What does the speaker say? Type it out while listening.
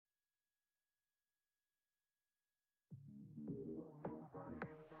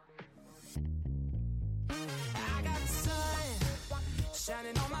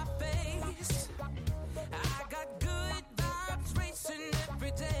shining on my face. I got good vibes racing every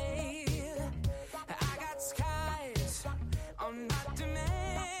day. I got skies on my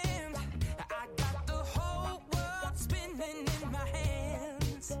demand. I got the whole world spinning in my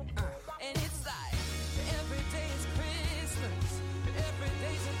hands. And it's like every day's Christmas, every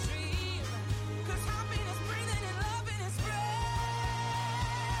day's a dream. 'Cause happiness breathing and loving is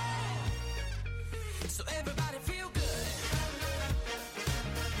free. So everybody feel good.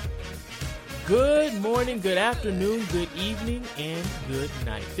 Good morning, good afternoon, good evening, and good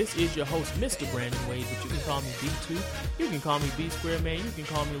night. This is your host, Mr. Brandon Wade, but you can call me B2, you can call me B Square Man, you can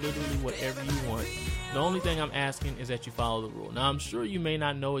call me literally whatever you want. The only thing I'm asking is that you follow the rule. Now, I'm sure you may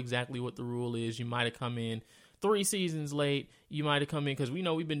not know exactly what the rule is. You might have come in 3 seasons late. You might have come in because we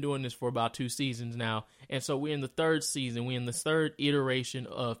know we've been doing this for about 2 seasons now. And so we're in the 3rd season. We're in the 3rd iteration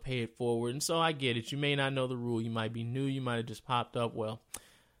of Pay It Forward. And so I get it. You may not know the rule. You might be new. You might have just popped up. Well,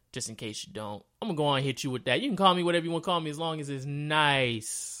 just in case you don't, I'm going to go on and hit you with that. You can call me whatever you want to call me as long as it's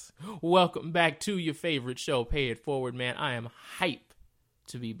nice. Welcome back to your favorite show, Pay It Forward, man. I am hype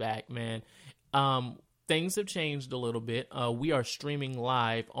to be back, man. Things have changed a little bit. We are streaming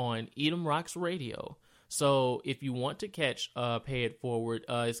live on Edom Rocks Radio. So if you want to catch Pay It Forward,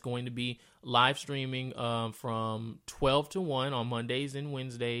 it's going to be live streaming from 12 to 1 on Mondays and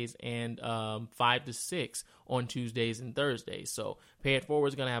Wednesdays and 5 to 6 on Tuesdays and Thursdays. So Pay It Forward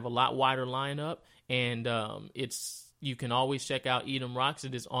is going to have a lot wider lineup, and you can always check out Edom Rocks.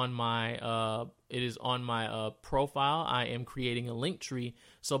 It is on my profile. I am creating a link tree,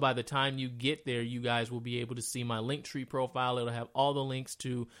 so by the time you get there, you guys will be able to see my link tree profile. It'll have all the links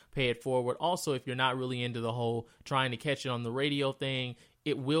to Pay It Forward. Also, if you're not really into the whole trying to catch it on the radio thing,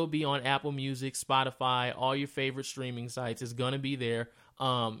 it will be on Apple Music, Spotify, all your favorite streaming sites. It's going to be there.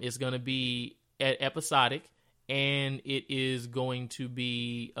 It's going to be episodic, and it is going to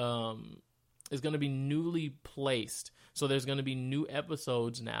be newly placed. So there's going to be new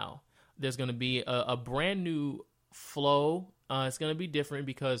episodes now. There's going to be a brand new flow. It's going to be different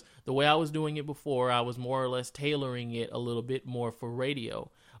because the way I was doing it before, I was more or less tailoring it a little bit more for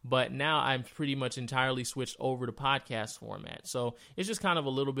radio. But now I'm pretty much entirely switched over to podcast format. So it's just kind of a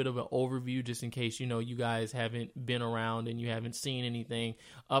little bit of an overview just in case, you guys haven't been around and you haven't seen anything.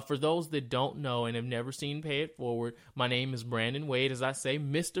 For those that don't know and have never seen Pay It Forward, my name is Brandon Wade. As I say,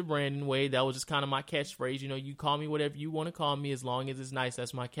 Mr. Brandon Wade. That was just kind of my catchphrase. You call me whatever you want to call me as long as it's nice.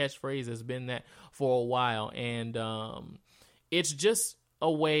 That's my catchphrase. It's been that for a while. And it's just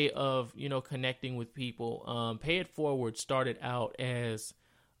a way of, connecting with people. Pay It Forward started out as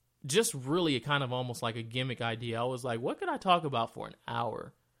just really kind of almost like a gimmick idea. I was like, what could I talk about for an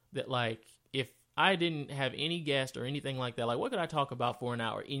hour that, like, if I didn't have any guest or anything like that, like, what could I talk about for an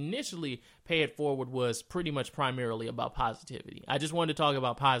hour? Initially, Pay It Forward was pretty much primarily about positivity. I just wanted to talk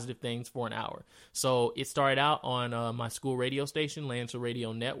about positive things for an hour. So it started out on my school radio station, Lancer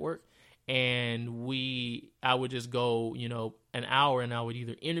Radio Network, and I would just go, an hour, and I would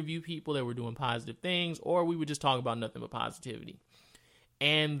either interview people that were doing positive things, or we would just talk about nothing but positivity.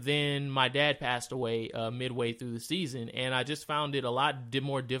 And then my dad passed away midway through the season, and I just found it a lot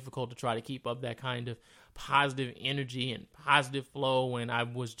more difficult to try to keep up that kind of positive energy and positive flow when I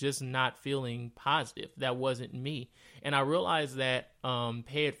was just not feeling positive. That wasn't me. And I realized that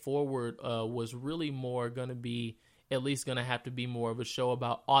Pay It Forward was really more going to be, at least going to have to be more of a show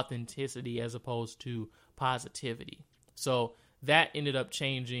about authenticity as opposed to positivity. So that ended up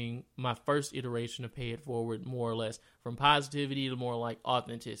changing my first iteration of Pay It Forward more or less from positivity to more like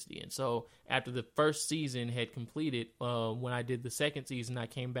authenticity. And so after the first season had completed, when I did the second season, I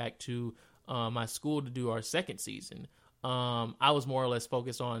came back to my school to do our second season. I was more or less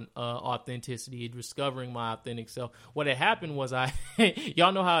focused on authenticity, discovering my authentic self. What had happened was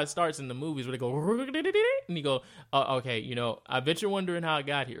y'all know how it starts in the movies where they go, and you go, okay, I bet you're wondering how I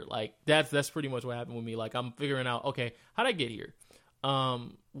got here. Like, that's pretty much what happened with me. Like, I'm figuring out, okay, how'd I get here?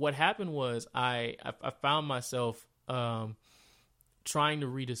 What happened was I found myself trying to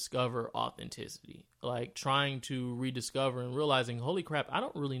rediscover authenticity, like trying to rediscover and realizing, holy crap, I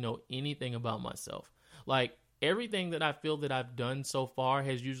don't really know anything about myself. Like, everything that I feel that I've done so far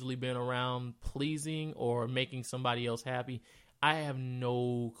has usually been around pleasing or making somebody else happy. I have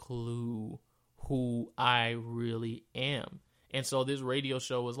no clue who I really am. And so this radio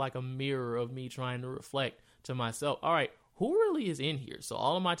show was like a mirror of me trying to reflect to myself, all right, who really is in here? So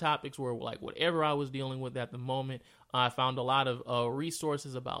all of my topics were like whatever I was dealing with at the moment. I found a lot of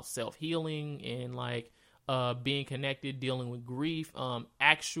resources about self-healing and like being connected, dealing with grief,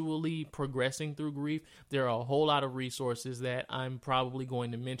 actually progressing through grief. There are a whole lot of resources that I'm probably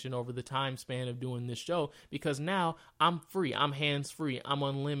going to mention over the time span of doing this show, because now I'm free. I'm hands-free. I'm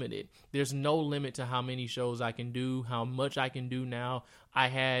unlimited. There's no limit to how many shows I can do, how much I can do now.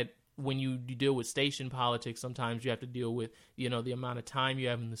 When you deal with station politics, sometimes you have to deal with, the amount of time you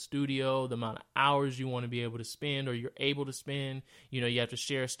have in the studio, the amount of hours you want to be able to spend or you're able to spend. You have to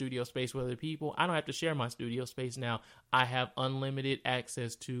share studio space with other people. I don't have to share my studio space now. I have unlimited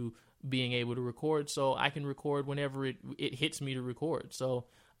access to being able to record, so I can record whenever it hits me to record. So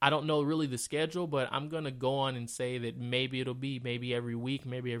I don't know really the schedule, but I'm going to go on and say that maybe it'll be maybe every week,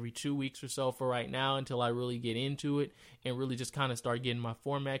 maybe every 2 weeks or so for right now, until I really get into it and really just kind of start getting my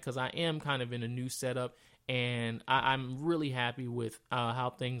format, because I am kind of in a new setup, and I'm really happy with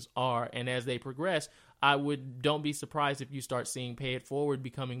how things are. And as they progress, don't be surprised if you start seeing Pay It Forward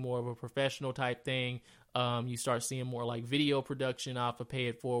becoming more of a professional type thing. You start seeing more like video production off of Pay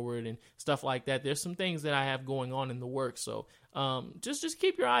It Forward and stuff like that. There's some things that I have going on in the works. So just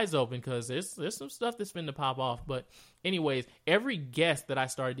keep your eyes open, because there's some stuff that's been to pop off. But anyways, every guest that I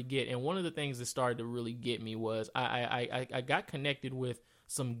started to get, and one of the things that started to really get me was I got connected with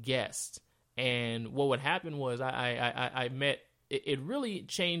some guests. And what would happen was I met, it really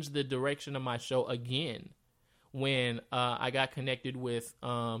changed the direction of my show again when I got connected with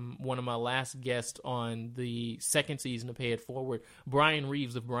one of my last guests on the second season of Pay It Forward, Brian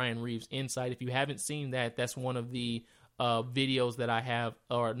Reeves of Brian Reeves Insight. If you haven't seen that, that's one of the videos that I have,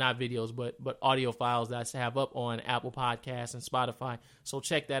 or not videos, but audio files that I have up on Apple Podcasts and Spotify. So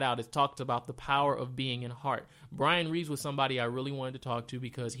check that out. It talks about the power of being in heart. Brian Reeves was somebody I really wanted to talk to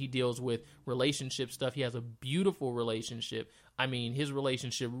because he deals with relationship stuff. He has a beautiful relationship. I mean, his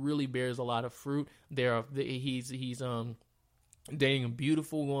relationship really bears a lot of fruit. He's dating a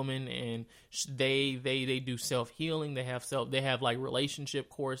beautiful woman, and they do self-healing. They have like relationship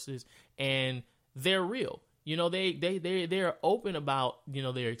courses, and they're real. They're open about,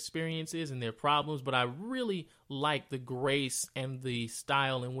 their experiences and their problems, but I really like the grace and the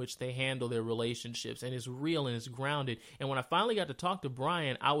style in which they handle their relationships, and it's real and it's grounded. And when I finally got to talk to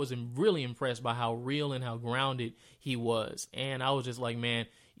Brian, I was really impressed by how real and how grounded he was. And I was just like, man,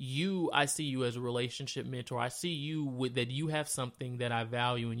 I see you as a relationship mentor. I see you with that. You have something that I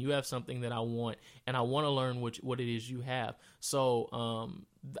value, and you have something that I want, and I want to learn what it is you have. So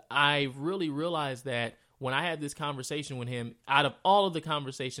I really realized that when I had this conversation with him, out of all of the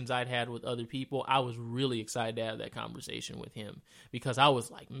conversations I'd had with other people, I was really excited to have that conversation with him, because I was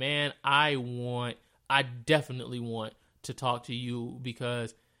like, man, I definitely want to talk to you,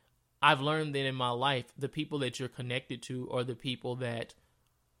 because I've learned that in my life, the people that you're connected to are the people that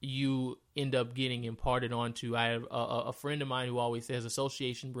you end up getting imparted onto. I have a friend of mine who always says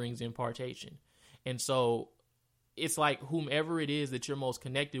association brings impartation. And so it's like whomever it is that you're most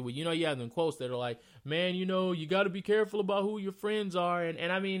connected with, you have them quotes that are like, man, you got to be careful about who your friends are.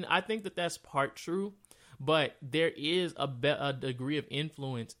 And I mean, I think that that's part true, but there is a degree of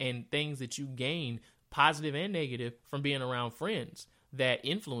influence and things that you gain, positive and negative, from being around friends that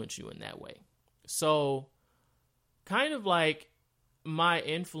influence you in that way. So kind of like my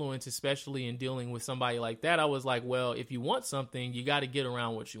influence, especially in dealing with somebody like that, I was like, well, if you want something, you got to get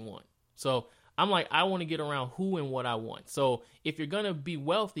around what you want. So I'm like, I want to get around who and what I want. So if you're going to be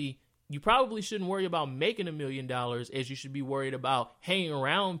wealthy, you probably shouldn't worry about making $1 million, as you should be worried about hanging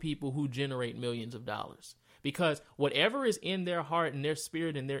around people who generate millions of dollars. Because whatever is in their heart and their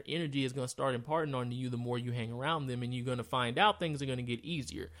spirit and their energy is going to start imparting onto you the more you hang around them, and you're going to find out things are going to get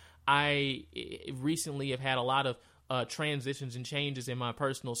easier. I recently have had a lot of transitions and changes in my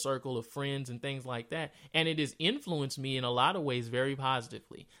personal circle of friends and things like that, and it has influenced me in a lot of ways very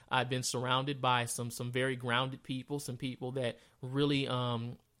positively. I've been surrounded by some very grounded people, some people that really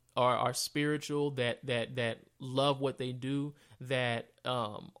are spiritual, that love what they do, that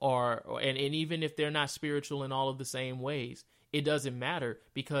and even if they're not spiritual in all of the same ways, it doesn't matter,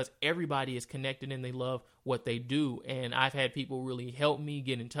 because everybody is connected and they love what they do. And I've had people really help me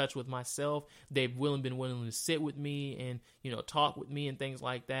get in touch with myself. They've been willing to sit with me and, talk with me and things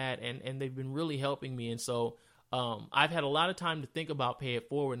like that. And they've been really helping me. And so I've had a lot of time to think about Pay It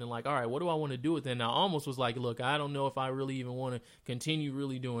Forward and like, all right, what do I want to do with it? And I almost was like, look, I don't know if I really even want to continue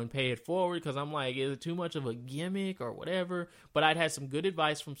really doing Pay It Forward, because I'm like, is it too much of a gimmick or whatever? But I'd had some good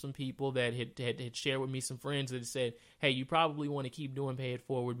advice from some people that had shared with me, some friends that said, hey, you probably want to keep doing Pay It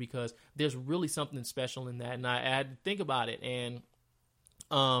Forward, because there's really something special in that. And I had to think about it. And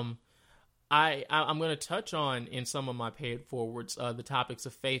I'm going to touch on in some of my paid forwards the topics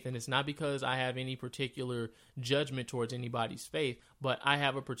of faith, and it's not because I have any particular judgment towards anybody's faith, but I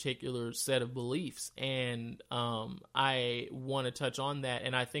have a particular set of beliefs, and I want to touch on that.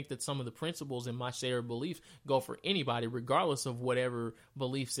 And I think that some of the principles in my shared beliefs go for anybody, regardless of whatever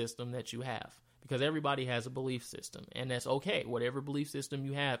belief system that you have, because everybody has a belief system, and that's okay. Whatever belief system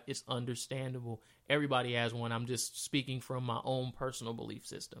you have, it's understandable. Everybody has one. I'm just speaking from my own personal belief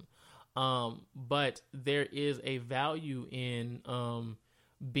system. But there is a value in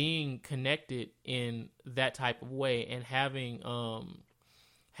being connected in that type of way, and having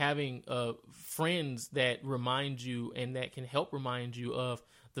friends that remind you and that can help remind you of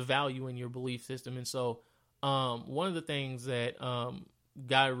the value in your belief system. And so one of the things that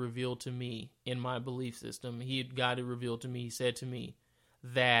God revealed to me in my belief system, God had revealed to me, he said to me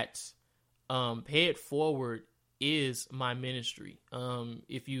that Pay It Forward is my ministry.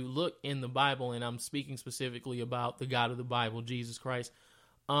 If you look in the Bible, and I'm speaking specifically about the God of the Bible, Jesus Christ,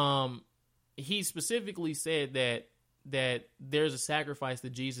 he specifically said that there's a sacrifice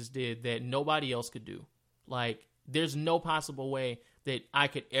that Jesus did that nobody else could do. Like, there's no possible way that I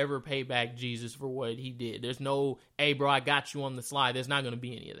could ever pay back Jesus for what he did. There's no, hey, bro, I got you on the slide. There's not going to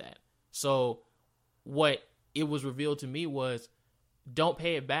be any of that. So what it was revealed to me was, don't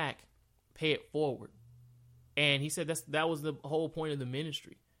pay it back, pay it forward. And he said that was the whole point of the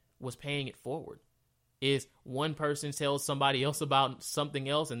ministry, was paying it forward. Is one person tells somebody else about something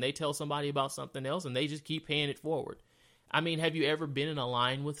else, and they tell somebody about something else, and they just keep paying it forward. I mean, have you ever been in a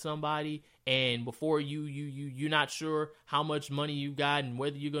line with somebody, and before you're not sure how much money you got and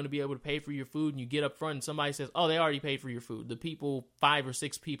whether you're going to be able to pay for your food, and you get up front and somebody says, oh, they already paid for your food. The people, 5 or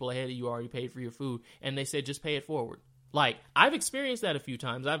 6 people ahead of you already paid for your food, and they said, just pay it forward. Like, I've experienced that a few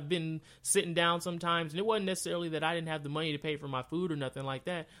times. I've been sitting down sometimes, and it wasn't necessarily that I didn't have the money to pay for my food or nothing like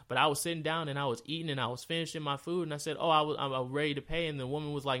that, but I was sitting down and I was eating and I was finishing my food, and I said, oh, I'm ready to pay, and the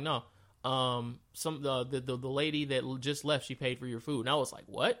woman was like, no, the lady that just left, she paid for your food. And I was like,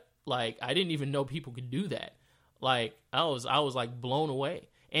 what? Like, I didn't even know people could do that. Like, I was like blown away.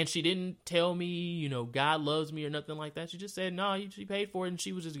 And she didn't tell me, God loves me or nothing like that. She just said, no, she paid for it, and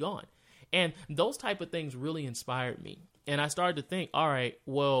she was just gone. And those type of things really inspired me. And I started to think, all right,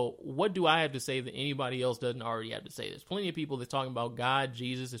 well, what do I have to say that anybody else doesn't already have to say? There's plenty of people that talking about God,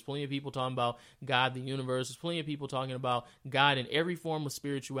 Jesus. There's plenty of people talking about God, the universe. There's plenty of people talking about God in every form of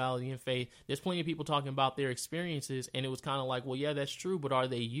spirituality and faith. There's plenty of people talking about their experiences. And it was kind of like, well, yeah, that's true, but are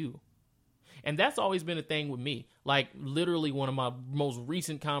they you? And that's always been a thing with me. Like, literally one of my most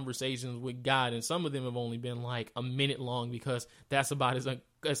recent conversations with God, and some of them have only been like a minute long, because that's about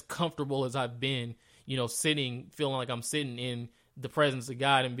as comfortable as I've been, feeling like I'm sitting in the presence of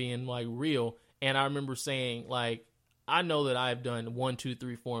God and being like real. And I remember saying, like, I know that I've done 1, 2,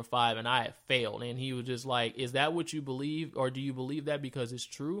 3, 4, and 5, and I have failed. And he was just like, is that what you believe? Or do you believe that because it's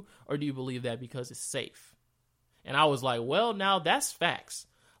true? Or do you believe that because it's safe? And I was like, well, now that's facts.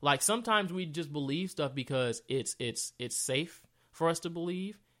 Like, sometimes we just believe stuff because it's safe for us to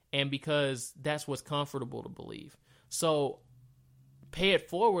believe, and because that's what's comfortable to believe. So Pay It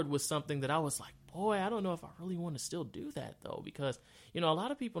Forward was something that I was like, boy, I don't know if I really want to still do that, though, because, a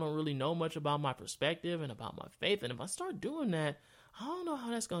lot of people don't really know much about my perspective and about my faith. And if I start doing that, I don't know how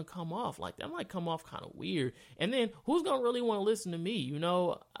that's going to come off. Like, that might come off kind of weird. And then who's going to really want to listen to me?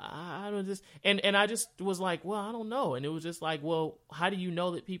 I don't just, and I just was like, well, I don't know. And it was just like, well, how do you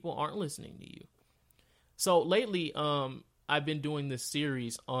know that people aren't listening to you? So lately, I've been doing this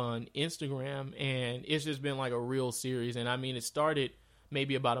series on Instagram, and it's just been like a real series. And I mean, it started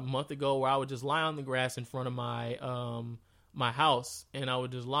maybe about a month ago, where I would just lie on the grass in front of my house, and I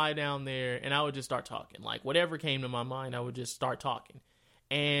would just lie down there and I would just start talking. Like, whatever came to my mind, I would just start talking.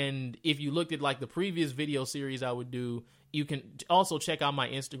 And if you looked at like the previous video series I would do, you can also check out my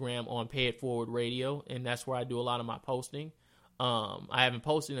Instagram on Pay It Forward Radio, and that's where I do a lot of my posting. I haven't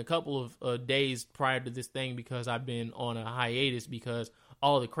posted in a couple of days prior to this thing because I've been on a hiatus because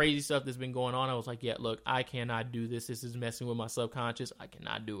all the crazy stuff that's been going on. I was like, yeah, look, I cannot do this. This is messing with my subconscious. I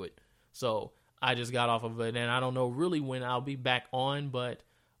cannot do it. So I just got off of it, and I don't know really when I'll be back on, but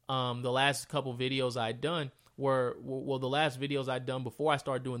the last couple videos I'd done the last videos I'd done before I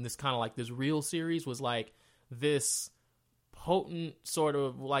started doing this kind of like this real series was like this potent sort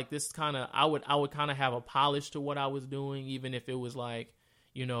of like this kind of, I would kind of have a polish to what I was doing, even if it was like,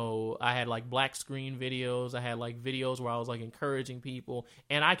 you know, I had like black screen videos. I had like videos where I was like encouraging people.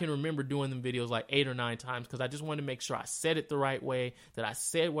 And I can remember doing them videos like 8 or 9 times because I just wanted to make sure I said it the right way, that I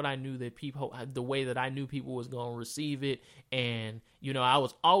said what I knew that people, the way that I knew people was going to receive it. And, you know, I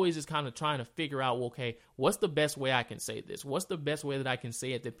was always just kind of trying to figure out, well, okay, what's the best way I can say this? What's the best way that I can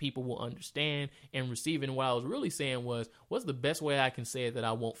say it that people will understand and receive it? And what I was really saying was, what's the best way I can say it that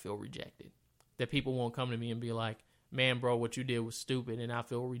I won't feel rejected? That people won't come to me and be like, man, bro, what you did was stupid and I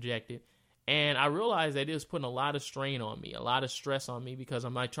feel rejected. And I realized that it was putting a lot of strain on me, a lot of stress on me because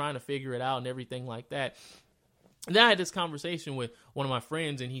I'm like trying to figure it out and everything like that. And then I had this conversation with one of my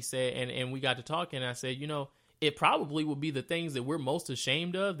friends and he said, and we got to talking and I said, you know, it probably would be the things that we're most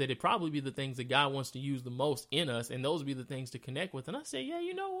ashamed of, that it probably be the things that God wants to use the most in us. And those would be the things to connect with. And I said, yeah,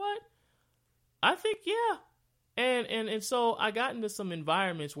 you know what? I think, yeah. And so I got into some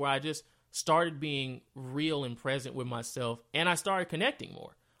environments where I just started being real and present with myself, and I started connecting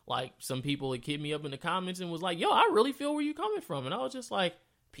more. Like, some people had hit me up in the comments and was like, yo, I really feel where you're coming from. And I was just like,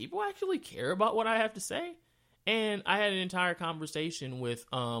 people actually care about what I have to say? And I had an entire conversation with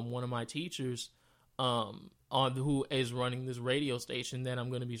one of my teachers on who is running this radio station that I'm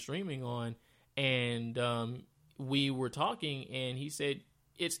going to be streaming on. And we were talking, and he said,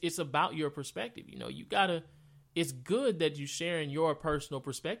 it's about your perspective. You know, it's good that you sharing your personal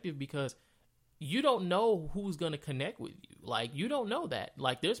perspective because you don't know who's going to connect with you. Like, you don't know that.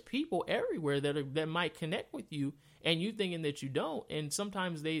 Like, there's people everywhere that might connect with you and you thinking that you don't. And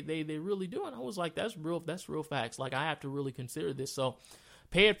sometimes they really do. And I was like, that's real facts. Like, I have to really consider this. So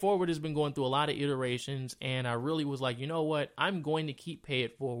Pay It Forward has been going through a lot of iterations. And I really was like, you know what? I'm going to keep Pay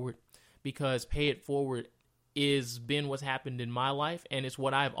It Forward because Pay It Forward is been what's happened in my life, and it's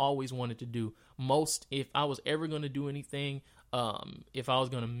what I've always wanted to do. If I was ever going to do anything, if I was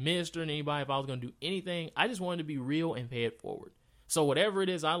going to minister to anybody, if I was going to do anything, I just wanted to be real and pay it forward. So whatever it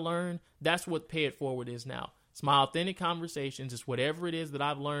is I learned, that's what Pay It Forward is now. It's my authentic conversations. It's whatever it is that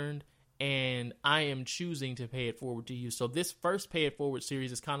I've learned, and I am choosing to pay it forward to you. So this first Pay It Forward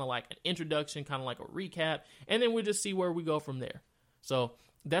series is kind of like an introduction, kind of like a recap, and then we'll just see where we go from there. So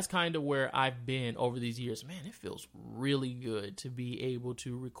that's kind of where I've been over these years. Man, it feels really good to be able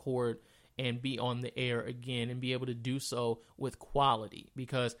to record and be on the air again and be able to do so with quality,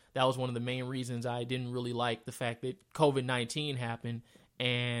 because that was one of the main reasons I didn't really like the fact that COVID-19 happened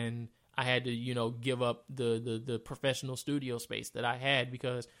and I had to, you know, give up the professional studio space that I had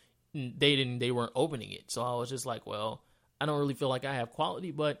because they weren't opening it. So I was just like, well, I don't really feel like I have quality,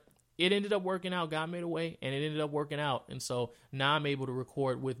 but it ended up working out. God made a way, and it ended up working out. And so now I'm able to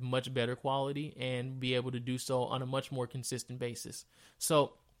record with much better quality and be able to do so on a much more consistent basis.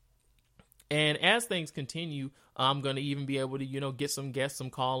 So, and as things continue, I'm going to even be able to, you know, get some guests, some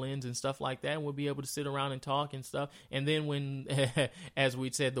call-ins and stuff like that. And we'll be able to sit around and talk and stuff. And then when, as we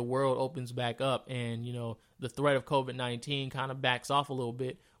said, the world opens back up and, you know, the threat of COVID-19 kind of backs off a little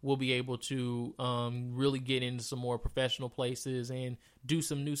bit, we'll be able to really get into some more professional places and do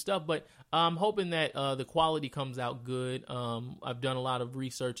some new stuff. But I'm hoping that the quality comes out good. I've done a lot of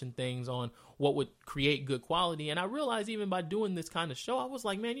research and things on what would create good quality. And I realized even by doing this kind of show, I was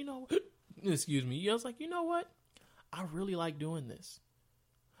like, man, you know, excuse me. I was like, you know what? I really like doing this.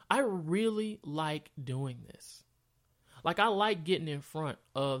 I really like doing this. Like, I like getting in front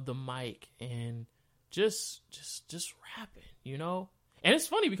of the mic and just rapping, you know? And it's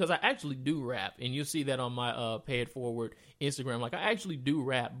funny because I actually do rap, and you'll see that on my Pay It Forward Instagram. Like, I actually do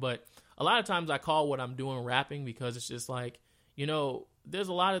rap, but a lot of times I call what I'm doing rapping because it's just like, you know, there's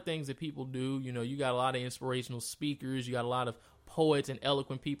a lot of things that people do. You know, you got a lot of inspirational speakers, you got a lot of poets and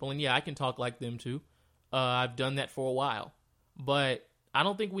eloquent people, and yeah, I can talk like them too. I've done that for a while, but I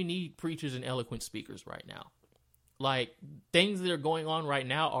don't think we need preachers and eloquent speakers right now. Like, things that are going on right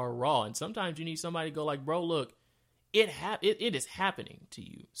now are raw, and sometimes you need somebody to go like, bro, look, it is happening to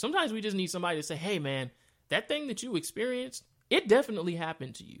you. Sometimes we just need somebody to say, hey, man, that thing that you experienced, it definitely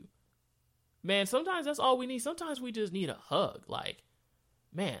happened to you. Man, sometimes that's all we need. Sometimes we just need a hug. Like,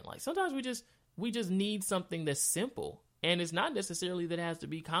 man, like sometimes we just need something that's simple. And it's not necessarily that it has to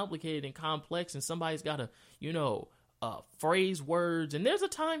be complicated and complex and somebody's got to, you know, phrase words. And there's a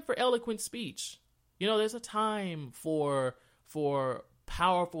time for eloquent speech. You know, there's a time for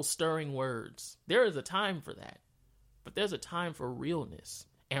powerful, stirring words. There is a time for that. But there's a time for realness.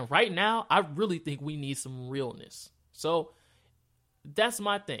 And right now, I really think we need some realness. So that's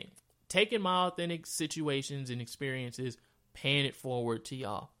my thing. Taking my authentic situations and experiences, paying it forward to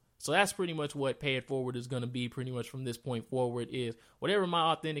y'all. So that's pretty much what Pay It Forward is going to be pretty much from this point forward, is whatever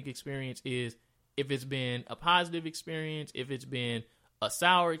my authentic experience is, if it's been a positive experience, if it's been a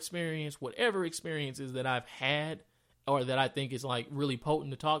sour experience, whatever experiences that I've had or that I think is like really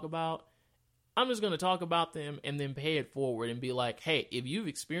potent to talk about, I'm just going to talk about them and then pay it forward and be like, hey, if you've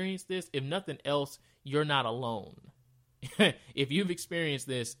experienced this, if nothing else, you're not alone. If you've experienced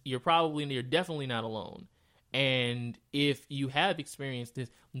this, you're definitely not alone. And if you have experienced this,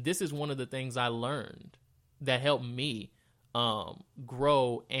 this is one of the things I learned that helped me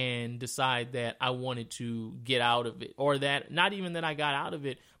grow and decide that I wanted to get out of it, or that not even that I got out of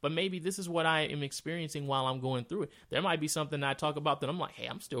it, but maybe this is what I am experiencing while I'm going through it. There might be something I talk about that I'm like, hey,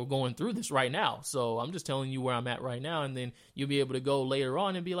 I'm still going through this right now. So I'm just telling you where I'm at right now. And then you'll be able to go later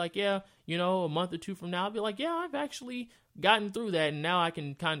on and be like, yeah, a month or two from now, I'll be like, yeah, I've actually gotten through that. And now I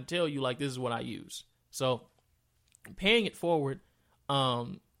can kind of tell you like, this is what I use. So paying it forward,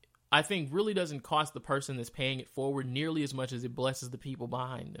 I think really doesn't cost the person that's paying it forward nearly as much as it blesses the people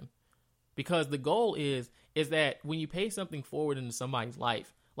behind them. Because the goal is that when you pay something forward into somebody's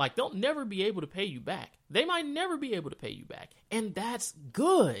life, like they'll never be able to pay you back. They might never be able to pay you back. And that's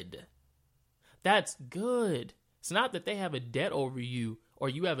good. That's good. It's not that they have a debt over you or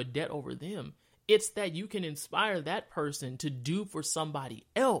you have a debt over them. It's that you can inspire that person to do for somebody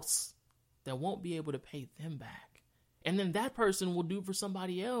else that won't be able to pay them back. And then that person will do for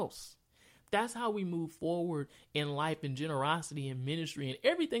somebody else. That's how we move forward in life and generosity and ministry, and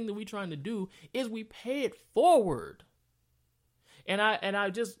everything that we're trying to do is we pay it forward. And I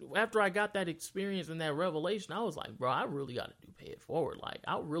just, after I got that experience and that revelation, I was like, bro, I really got to do pay it forward. Like,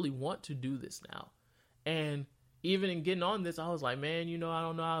 I really want to do this now. And even in getting on this, I was like, man, I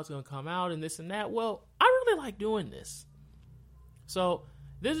don't know how it's going to come out and this and that. Well, I really like doing this. So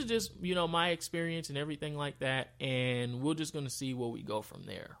this is just, my experience and everything like that, and we're just going to see where we go from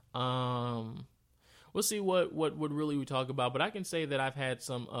there. We'll see what really we talk about, but I can say that I've had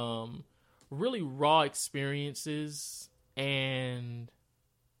some really raw experiences, and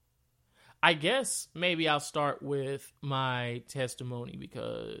I guess maybe I'll start with my testimony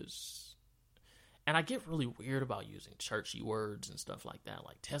and I get really weird about using churchy words and stuff like that,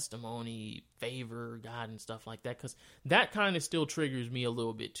 like testimony, favor, God, and stuff like that, because that kind of still triggers me a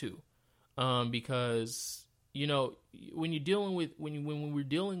little bit too. Because, when you're dealing with, when we're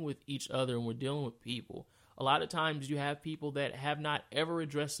dealing with each other and we're dealing with people, a lot of times you have people that have not ever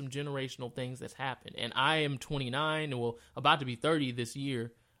addressed some generational things that's happened. And I am 29 and about to be 30 this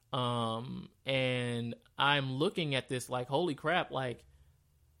year. And I'm looking at this like, holy crap, like,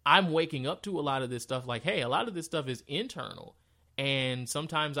 I'm waking up to a lot of this stuff like, hey, a lot of this stuff is internal. And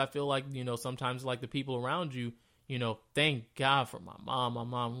sometimes I feel like, sometimes like the people around you, thank God for my mom. My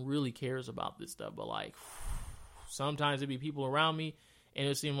mom really cares about this stuff. But like, sometimes it'd be people around me and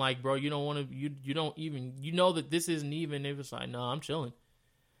it seemed like, bro, you don't want to, you don't even, that this isn't even, it was like, no, I'm chilling.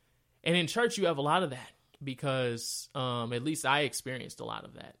 And in church, you have a lot of that because, at least I experienced a lot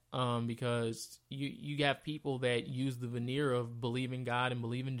of that. Because you have people that use the veneer of believing God and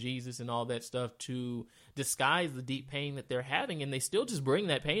believing Jesus and all that stuff to disguise the deep pain that they're having. And they still just bring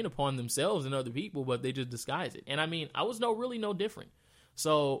that pain upon themselves and other people, but they just disguise it. And I mean, I was really no different.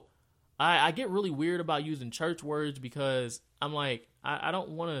 So I get really weird about using church words because I'm like, I don't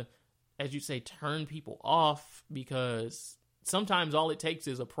want to, as you say, turn people off, because sometimes all it takes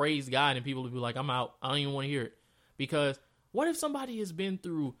is a praise God and people will be like, I'm out. I don't even want to hear it. Because what if somebody has been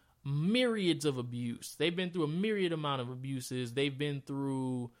through myriads of abuse? They've been through a myriad amount of abuses. They've been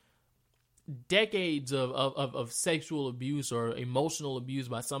through decades of sexual abuse or emotional abuse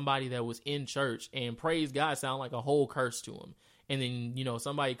by somebody that was in church, and praise God sound like a whole curse to them. And then,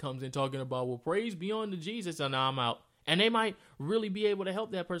 somebody comes in talking about, well, praise be on to Jesus, and now I'm out. And they might really be able to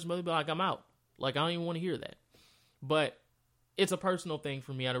help that person, but they'll be like, I'm out. Like, I don't even want to hear that. But it's a personal thing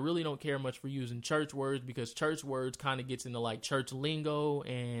for me. I really don't care much for using church words, because church words kind of gets into like church lingo,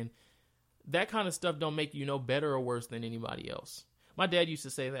 and that kind of stuff don't make you no better or worse than anybody else. My dad used to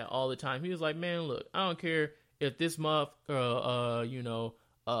say that all the time. He was like, man, look, I don't care if this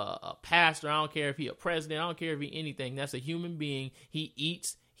a pastor, I don't care if he a president, I don't care if he anything. That's a human being. He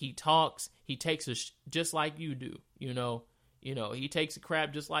eats, he talks, he takes just like you do. He takes a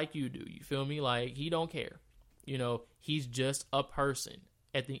crap just like you do. You feel me? Like, he don't care. He's just a person.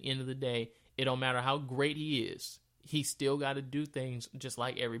 At the end of the day, it don't matter how great he is. He still got to do things just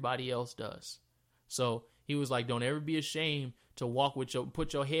like everybody else does. So he was like, don't ever be ashamed to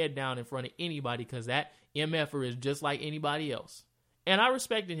put your head down in front of anybody, because that MFer is just like anybody else. And I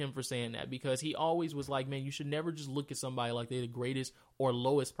respected him for saying that, because he always was like, man, you should never just look at somebody like they're the greatest or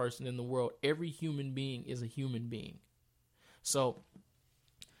lowest person in the world. Every human being is a human being. So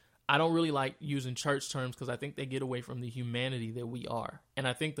I don't really like using church terms, because I think they get away from the humanity that we are. And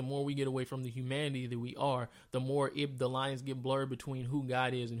I think the more we get away from the humanity that we are, the more the lines get blurred between who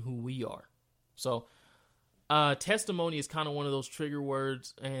God is and who we are. So testimony is kind of one of those trigger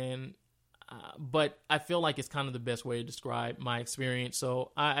words, and but I feel like it's kind of the best way to describe my experience.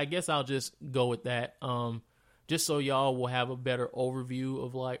 So I guess I'll just go with that. Just so y'all will have a better overview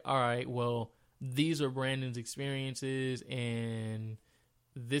of like, all right, well, these are Brandon's experiences, and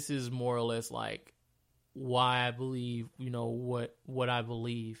this is more or less like why I believe, what I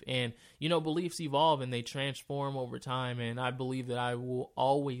believe. And, beliefs evolve and they transform over time. And I believe that I will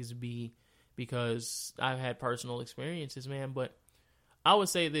always be, because I've had personal experiences, man. But I would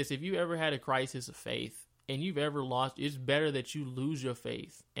say this: if you ever had a crisis of faith and you've ever lost, it's better that you lose your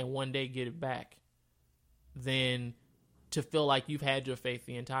faith and one day get it back than to feel like you've had your faith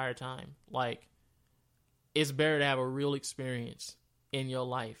the entire time. Like, it's better to have a real experience in your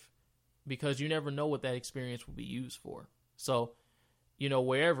life, because you never know what that experience will be used for. So,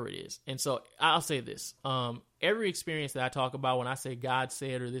 wherever it is. And so I'll say this, every experience that I talk about when I say God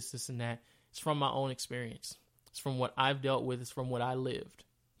said or this and that, it's from my own experience. It's from what I've dealt with. It's from what I lived.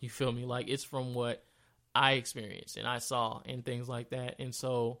 You feel me? Like, it's from what I experienced and I saw and things like that. And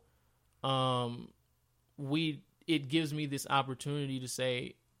so, it gives me this opportunity to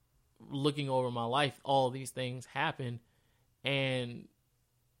say, looking over my life, all these things happen, and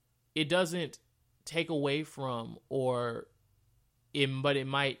it doesn't take away from but it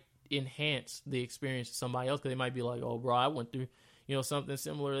might enhance the experience of somebody else, because they might be like, oh, bro, I went through, something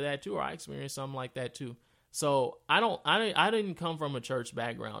similar to that too, or I experienced something like that too. So I didn't come from a church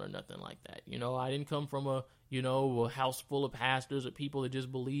background or nothing like that. I didn't come from a house full of pastors or people that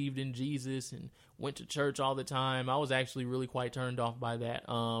just believed in Jesus and went to church all the time. I was actually really quite turned off by that.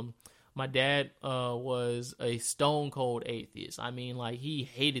 My dad was a stone cold atheist. I mean, like, he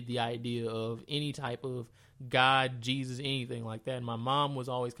hated the idea of any type of God, Jesus, anything like that. And my mom was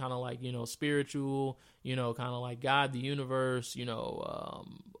always kind of like, spiritual, kind of like God, the universe,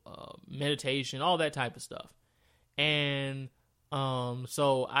 meditation, all that type of stuff. And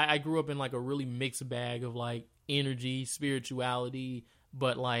so I grew up in like a really mixed bag of like energy, spirituality,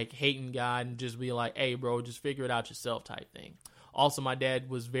 but like hating God and just be like, hey, bro, just figure it out yourself type thing. Also, my dad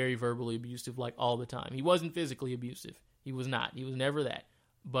was very verbally abusive, like all the time. He wasn't physically abusive. He was not. He was never that.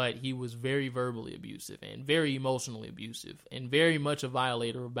 But he was very verbally abusive and very emotionally abusive and very much a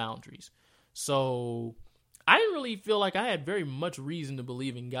violator of boundaries. So I didn't really feel like I had very much reason to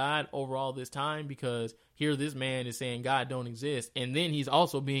believe in God over all this time, because here this man is saying God don't exist, and then he's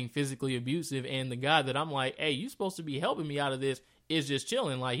also being physically abusive, and the God that I'm like, hey, you supposed to be helping me out of this is just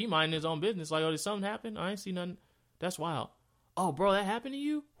chilling. Like, he minding his own business. Like, oh, did something happen? I ain't see nothing. That's wild. Oh, bro, that happened to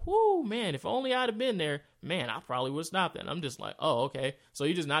you? Whoo, man, if only I'd have been there, man, I probably would have stopped that. And I'm just like, oh, okay. So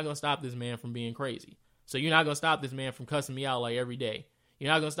you're just not going to stop this man from being crazy. So you're not going to stop this man from cussing me out like every day.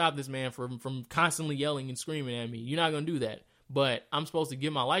 You're not going to stop this man from constantly yelling and screaming at me. You're not going to do that. But I'm supposed to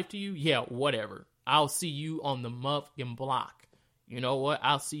give my life to you? Yeah, whatever. I'll see you on the motherfucking block. You know what?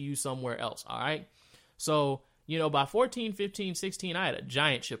 I'll see you somewhere else, all right? So, by 14, 15, 16, I had a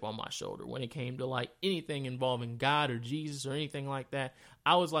giant chip on my shoulder when it came to like anything involving God or Jesus or anything like that.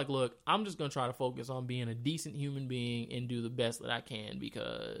 I was like, look, I'm just going to try to focus on being a decent human being and do the best that I can,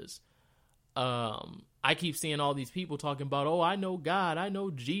 because I keep seeing all these people talking about, oh, I know God, I know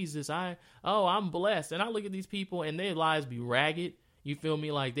Jesus, I'm blessed. And I look at these people and their lives be ragged. You feel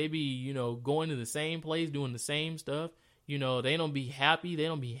me? Like, they be, going to the same place, doing the same stuff. They don't be happy. They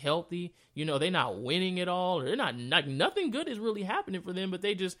don't be healthy. They're not winning at all. Or they're not, nothing good is really happening for them, but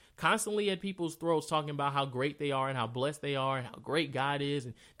they just constantly at people's throats talking about how great they are and how blessed they are and how great God is.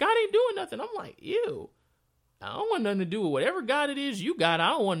 And God ain't doing nothing. I'm like, ew. I don't want nothing to do with whatever God it is you got. I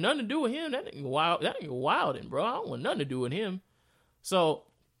don't want nothing to do with him. That ain't wild. That ain't wilding, bro. I don't want nothing to do with him. So,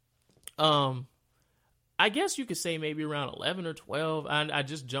 I guess you could say maybe around 11 or 12. I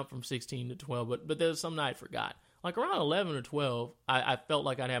just jumped from 16 to 12, but there's some night I forgot. Like around 11 or 12, I felt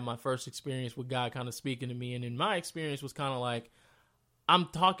like I'd had my first experience with God kind of speaking to me. And in my experience was kind of like, I'm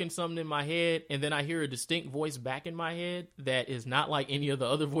talking something in my head, and then I hear a distinct voice back in my head that is not like any of the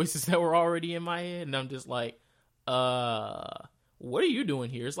other voices that were already in my head. And I'm just like, what are you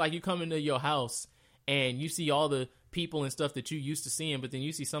doing here? It's like you come into your house and you see all the people and stuff that you used to seeing, but then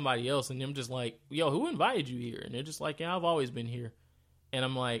you see somebody else and them just like, yo, who invited you here? And they're just like, yeah, I've always been here. And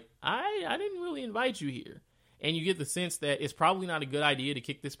I'm like, I didn't really invite you here. And you get the sense that it's probably not a good idea to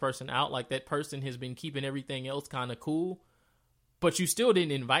kick this person out. Like, that person has been keeping everything else kind of cool, but you still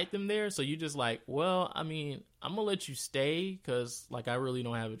didn't invite them there. So you just like, well, I mean, I'm going to let you stay because, like, I really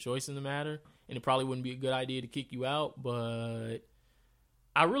don't have a choice in the matter. And it probably wouldn't be a good idea to kick you out, but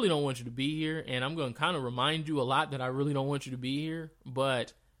I really don't want you to be here. And I'm going to kind of remind you a lot that I really don't want you to be here.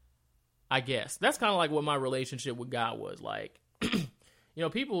 But I guess that's kind of like what my relationship with God was like.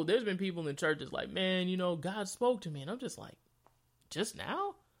 there's been people in churches like, man, God spoke to me. And I'm just like, just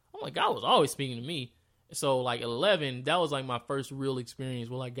now? I'm like, God was always speaking to me. So like 11, that was like my first real experience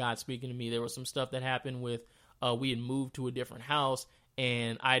with like God speaking to me. There was some stuff that happened with, we had moved to a different house,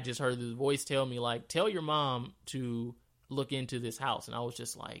 and I just heard this voice tell me like, tell your mom to look into this house. And I was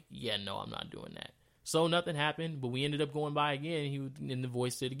just like, yeah, no, I'm not doing that. So nothing happened, but we ended up going by again. And the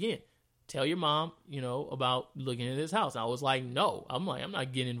voice said again, tell your mom, about looking at this house. I was like, no, I'm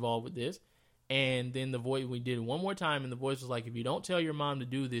not getting involved with this. And then we did it one more time, and the voice was like, if you don't tell your mom to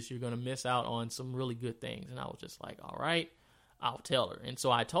do this, you're going to miss out on some really good things. And I was just like, all right, I'll tell her. And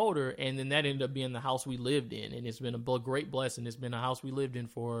so I told her, and then that ended up being the house we lived in. And it's been a great blessing. It's been a house we lived in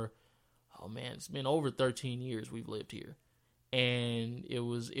for, it's been over 13 years we've lived here. And it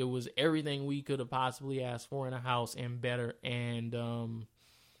was everything we could have possibly asked for in a house and better. And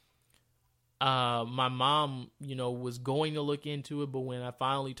my mom, was going to look into it, but when I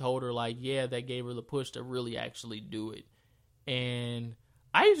finally told her, like, yeah, that gave her the push to really actually do it. And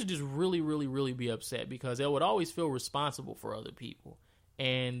I used to just really, really, really be upset because I would always feel responsible for other people.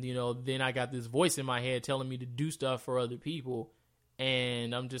 And, then I got this voice in my head telling me to do stuff for other people.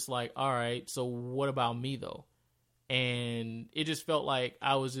 And I'm just like, all right, so what about me though? And it just felt like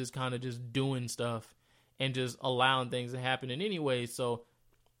I was just kind of just doing stuff and just allowing things to happen. And anyway, so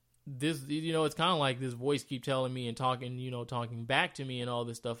this, it's kind of like this voice keep telling me and talking back to me and all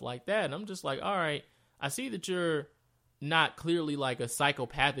this stuff like that. And I'm just like, all right, I see that you're not clearly like a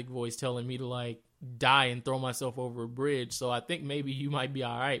psychopathic voice telling me to like die and throw myself over a bridge. So I think maybe you might be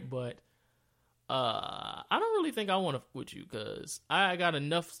all right. But I don't really think I want to fuck with you because I got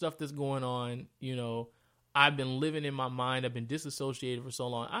enough stuff that's going on. I've been living in my mind. I've been disassociated for so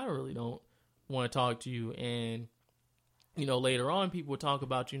long. I really don't want to talk to you. And, later on, people would talk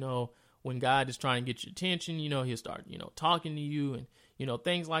about, when God is trying to get your attention, he'll start, talking to you and,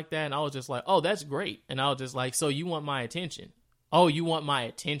 things like that. And I was just like, oh, that's great. And I was just like, so you want my attention? Oh, you want my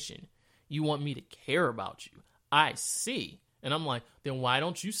attention? You want me to care about you? I see. And I'm like, then why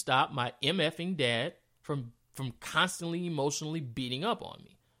don't you stop my MFing dad from constantly emotionally beating up on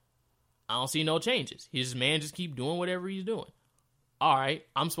me? I don't see no changes. His man just keep doing whatever he's doing. All right,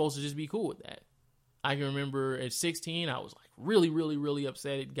 I'm supposed to just be cool with that. I can remember at 16, I was like really, really, really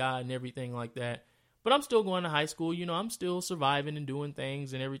upset at God and everything like that. But I'm still going to high school. I'm still surviving and doing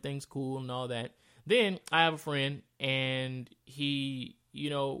things and everything's cool and all that. Then I have a friend and he,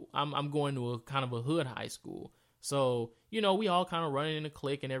 I'm going to a kind of a hood high school. So, we all kind of running in a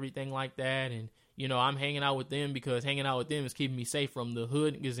clique and everything like that. And, I'm hanging out with them because hanging out with them is keeping me safe from the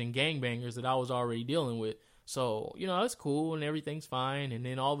hooligans and gangbangers that I was already dealing with. So, it's cool and everything's fine. And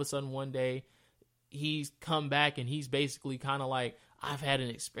then all of a sudden one day he's come back and he's basically kind of like, I've had an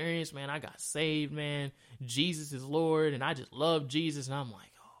experience, man. I got saved, man. Jesus is Lord. And I just love Jesus. And I'm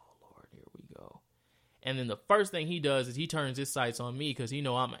like, oh, Lord, here we go. And then the first thing he does is he turns his sights on me because he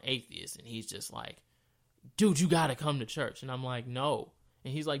know I'm an atheist. And he's just like, dude, you got to come to church. And I'm like, no.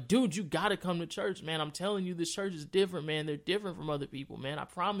 And he's like, dude, you got to come to church, man. I'm telling you, this church is different, man. They're different from other people, man. I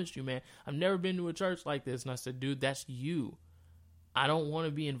promise you, man. I've never been to a church like this. And I said, dude, that's you. I don't want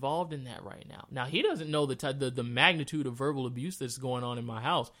to be involved in that right now. Now, he doesn't know the magnitude of verbal abuse that's going on in my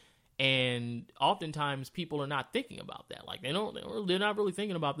house. And oftentimes people are not thinking about that. Like they're not really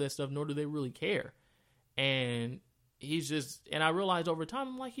thinking about that stuff, nor do they really care. And and I realized over time,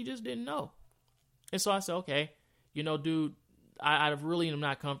 I'm like, he just didn't know. And so I said, okay, dude, I really am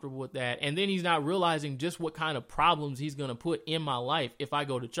not comfortable with that. And then he's not realizing just what kind of problems he's going to put in my life if I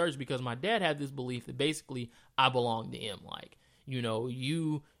go to church, because my dad had this belief that basically I belong to him. Like,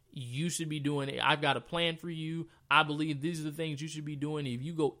 you should be doing it. I've got a plan for you. I believe these are the things you should be doing. If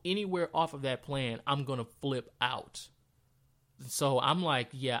you go anywhere off of that plan, I'm going to flip out. So I'm like,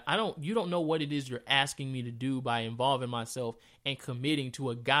 yeah, you don't know what it is you're asking me to do by involving myself and committing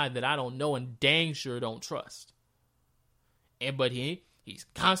to a guy that I don't know and dang sure don't trust. But he's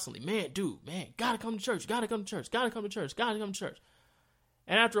constantly, man, gotta come to church, gotta come to church, gotta come to church, gotta come to church.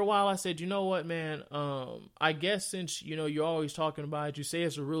 And after a while I said, you know what, man, I guess since, you're always talking about it, you say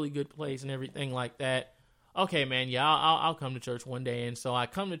it's a really good place and everything like that. Okay, man, yeah, I'll come to church one day. And so I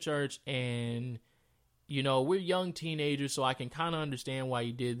come to church and, we're young teenagers, so I can kind of understand why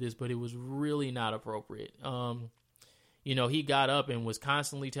he did this, but it was really not appropriate. He got up and was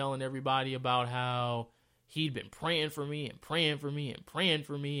constantly telling everybody about how he'd been praying for me and praying for me and praying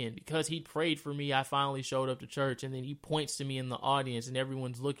for me. And because he prayed for me, I finally showed up to church. And then he points to me in the audience and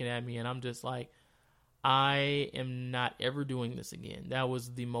everyone's looking at me. And I'm just like, I am not ever doing this again. That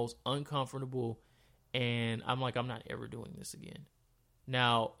was the most uncomfortable. And I'm like, I'm not ever doing this again.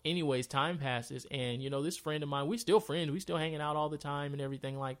 Now, anyways, time passes, and, this friend of mine, we still friends. We still hanging out all the time and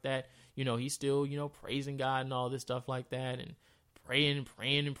everything like that. He's still, praising God and all this stuff like that, and praying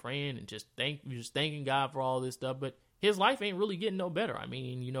and just thanking God for all this stuff. But his life ain't really getting no better. I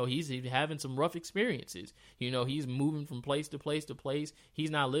mean, he's having some rough experiences. He's moving from place to place to place.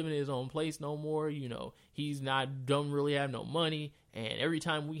 He's not living in his own place no more. He's don't really have no money. And every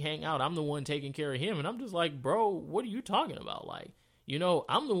time we hang out, I'm the one taking care of him. And I'm just like, bro, what are you talking about? Like,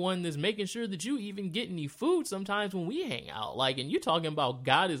 I'm the one that's making sure that you even get any food sometimes when we hang out. Like, and you're talking about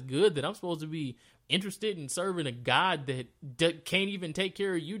God is good, that I'm supposed to be interested in serving a God that can't even take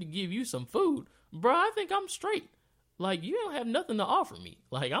care of you to give you some food. Bro, I think I'm straight. Like, you don't have nothing to offer me.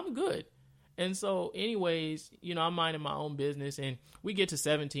 Like, I'm good. And so, anyways, I'm minding my own business. And we get to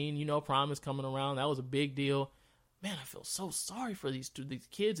 17, prom is coming around. That was a big deal. Man, I feel so sorry for these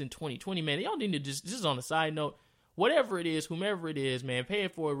kids in 2020, man. Y'all need to just on a side note, whatever it is, whomever it is, man, pay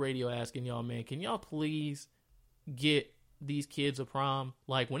it forward radio asking y'all, man, can y'all please get these kids a prom?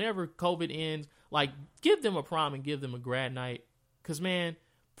 Like, whenever COVID ends, like, give them a prom and give them a grad night. Because, man,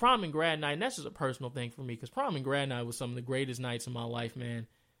 prom and grad night, and that's just a personal thing for me, because prom and grad night was some of the greatest nights of my life, man.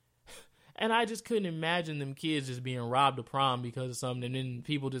 And I just couldn't imagine them kids just being robbed of prom because of something, and then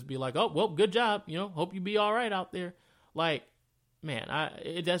people just be like, oh, well, good job, hope you be all right out there. Like, man,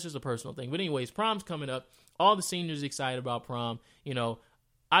 that's just a personal thing. But anyways, prom's coming up. All the seniors excited about prom.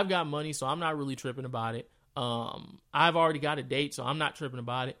 I've got money, so I'm not really tripping about it. I've already got a date, so I'm not tripping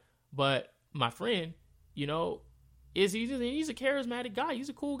about it. But my friend, he's a charismatic guy. He's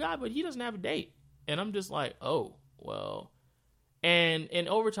a cool guy, but he doesn't have a date. And I'm just like, oh, well. And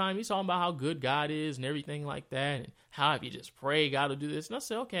over time, he's talking about how good God is and everything like that, and how if you just pray, God will do this. And I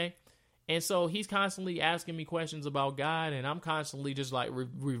said, okay. And so he's constantly asking me questions about God, and I'm constantly just like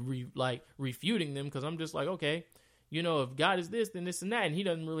refuting them, because I'm just like, okay, if God is this, then this and that, and he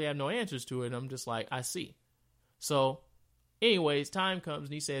doesn't really have no answers to it. And I'm just like, I see. So anyways, time comes,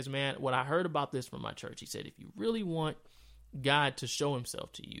 and he says, man, what I heard about this from my church, he said, if you really want God to show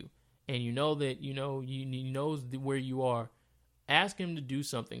himself to you, and you know that, he knows where you are, ask him to do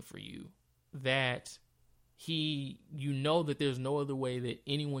something for you that that there's no other way that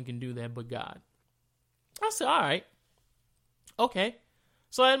anyone can do that but God. I said, all right. Okay.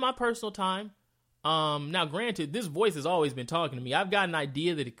 So I had my personal time. Now granted, this voice has always been talking to me. I've got an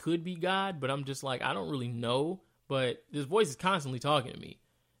idea that it could be God, but I'm just like, I don't really know, but this voice is constantly talking to me.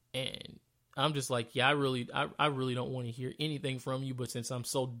 And I'm just like, yeah, I really don't want to hear anything from you, but since I'm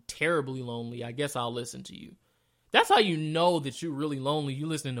so terribly lonely, I guess I'll listen to you. That's how you know that you're really lonely. You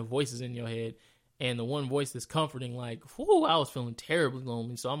listening to voices in your head, and the one voice that's comforting, like, whoo, I was feeling terribly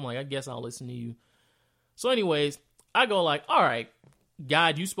lonely. So I'm like, I guess I'll listen to you. So anyways, I go like, all right,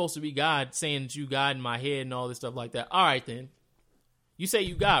 God, you supposed to be God, saying that you God in my head and all this stuff like that. All right, then. You say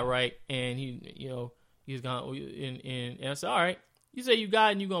you God, right? And he's gone, and I said, all right, you say you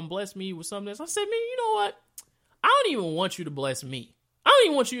God and you're going to bless me with something else. I said, man, you know what? I don't even want you to bless me. I don't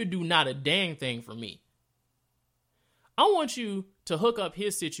even want you to do not a dang thing for me. I want you to hook up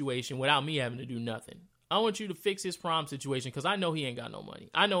his situation without me having to do nothing. I want you to fix his prom situation, because I know he ain't got no money.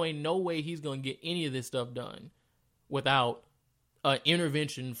 I know ain't no way he's going to get any of this stuff done without an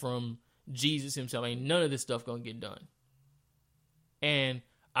intervention from Jesus himself. Ain't none of this stuff going to get done. And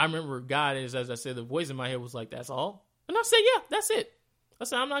I remember God, as I said, the voice in my head was like, that's all? And I said, yeah, that's it. I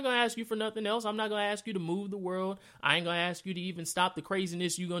said, I'm not going to ask you for nothing else. I'm not going to ask you to move the world. I ain't going to ask you to even stop the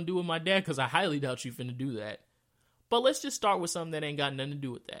craziness you're going to do with my dad, because I highly doubt you finna do that. But let's just start with something that ain't got nothing to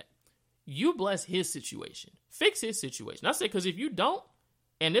do with that. You bless his situation. Fix his situation. I said, because if you don't,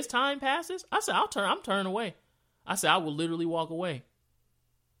 and this time passes, I said, I'm turning away. I said, I will literally walk away.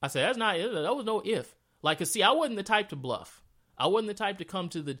 I said, that was no if. Like, cause see, I wasn't the type to bluff. I wasn't the type to come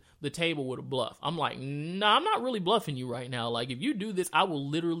to the table with a bluff. I'm like, nah, I'm not really bluffing you right now. Like, if you do this, I will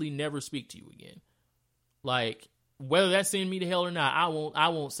literally never speak to you again. Like, whether that's sending me to hell or not, I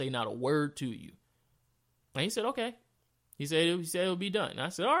won't say not a word to you. And he said, okay. He said it'll be done. And I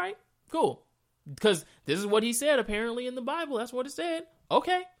said, all right, cool. Because this is what he said apparently in the Bible. That's what it said.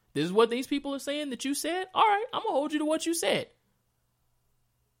 Okay. This is what these people are saying that you said. All right. I'm going to hold you to what you said.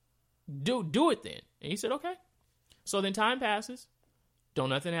 Do it then. And he said, okay. So then time passes. Don't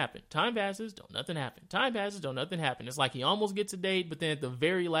nothing happen. Time passes. Don't nothing happen. Time passes. Don't nothing happen. It's like he almost gets a date, but then at the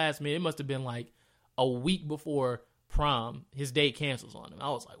very last minute, it must have been like a week before prom, his date cancels on him. I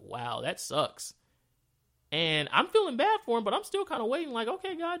was like, wow, that sucks. And I'm feeling bad for him, but I'm still kind of waiting like,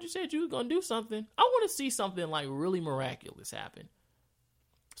 okay, God, you said you were going to do something. I want to see something like really miraculous happen.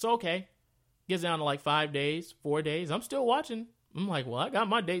 So, okay. Gets down to like 5 days, 4 days. I'm still watching. I'm like, well, I got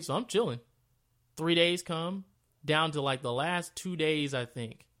my date, so I'm chilling. 3 days come, down to like the last 2 days, I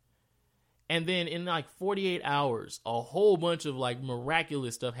think. And then in like 48 hours, a whole bunch of like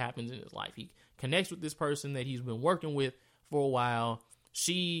miraculous stuff happens in his life. He connects with this person that he's been working with for a while.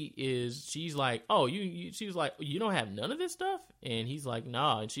 She's like, oh, she was like, you don't have none of this stuff? And he's like,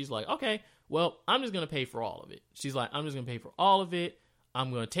 nah. And she's like, okay, well, I'm just going to pay for all of it. She's like, I'm just going to pay for all of it.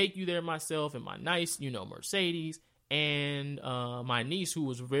 I'm going to take you there myself in my nice, Mercedes. And my niece, who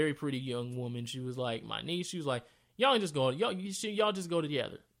was a very pretty young woman, she was like, y'all just go, y'all just go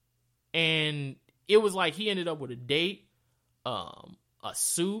together. And it was like he ended up with a date, a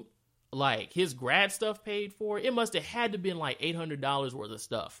suit, like his grad stuff paid for. It must have had to been like $800 worth of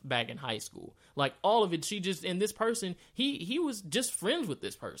stuff back in high school. Like all of it, and this person, he was just friends with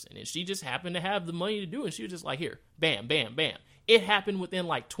this person. And she just happened to have the money to do it. And she was just like, here, bam, bam, bam. It happened within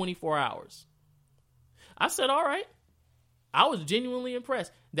like 24 hours. I said, all right. I was genuinely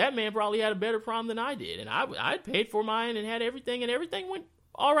impressed. That man probably had a better prom than I did. And I paid for mine and had everything. And everything went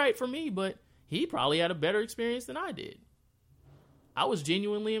all right for me. But he probably had a better experience than I did. I was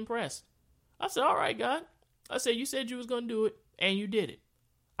genuinely impressed. I said, all right, God. I said, you said you was going to do it. And you did it.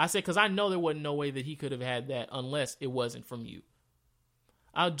 I said, because I know there wasn't no way that he could have had that unless it wasn't from you.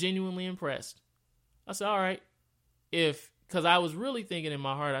 I was genuinely impressed. I said, all right. Because I was really thinking in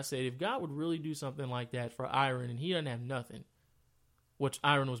my heart, I said, if God would really do something like that for Iron and he doesn't have nothing, which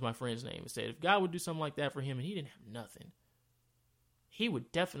Iron was my friend's name, I said, if God would do something like that for him and he didn't have nothing, he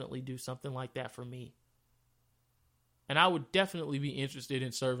would definitely do something like that for me. And I would definitely be interested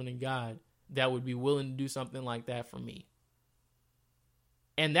in serving a God that would be willing to do something like that for me.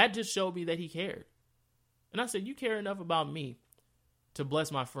 And that just showed me that he cared. And I said, you care enough about me to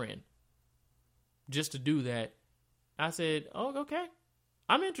bless my friend just to do that. I said, oh, okay,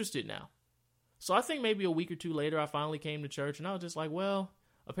 I'm interested now. So I think maybe a week or two later, I finally came to church and I was just like, well,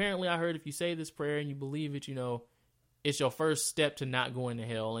 apparently I heard if you say this prayer and you believe it, it's your first step to not going to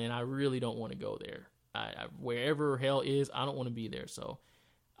hell. And I really don't want to go there. Wherever hell is, I don't want to be there. So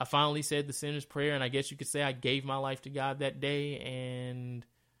I finally said the sinner's prayer. And I guess you could say I gave my life to God that day. And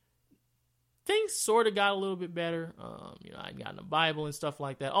things sort of got a little bit better. I'd gotten a Bible and stuff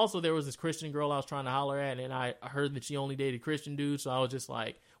like that. Also, there was this Christian girl I was trying to holler at, and I heard that she only dated Christian dudes. So I was just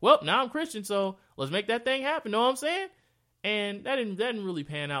like, well, now I'm Christian, so let's make that thing happen. Know what I'm saying? And that didn't really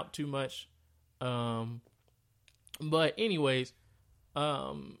pan out too much. But anyways,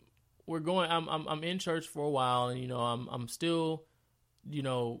 we're going. I'm in church for a while, and I'm still,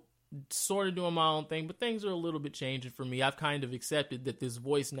 sort of doing my own thing, but things are a little bit changing for me. I've kind of accepted that this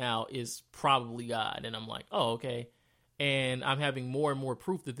voice now is probably God, and I'm like, oh, okay. And I'm having more and more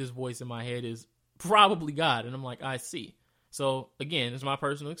proof that this voice in my head is probably God, and I'm like, I see. So again, it's my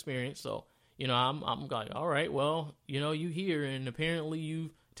personal experience. So I'm like, all right, well, you here, and apparently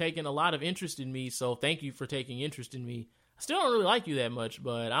you've taken a lot of interest in me. So thank you for taking interest in me. I still don't really like you that much,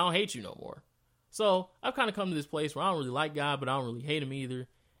 but I don't hate you no more. So I've kind of come to this place where I don't really like God, but I don't really hate him either.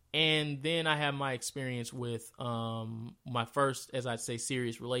 And then I have my experience with my first, as I'd say,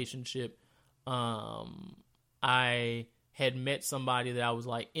 serious relationship. I had met somebody that I was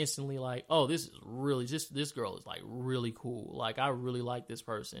like instantly like, oh, this girl is like really cool. Like I really like this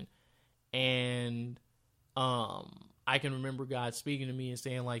person. And I can remember God speaking to me and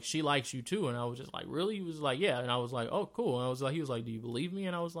saying like, she likes you too. And I was just like, really? He was like, yeah. And I was like, oh, cool. And he was like, do you believe me?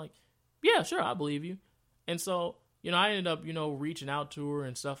 And I was like, yeah, sure, I believe you. And so, I ended up, reaching out to her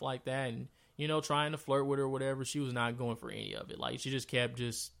and stuff like that and, trying to flirt with her or whatever. She was not going for any of it. Like, she just kept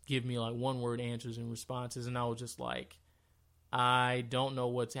giving me like one-word answers and responses. And I was just like, I don't know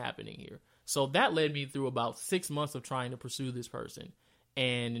what's happening here. So that led me through about 6 months of trying to pursue this person.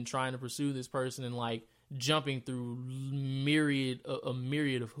 And in trying to pursue this person and like jumping through a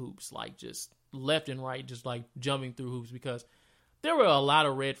myriad of hoops, like just left and right, just like jumping through hoops because there were a lot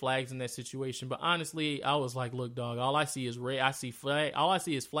of red flags in that situation, but honestly, I was like, look, dog, all I see is red. All I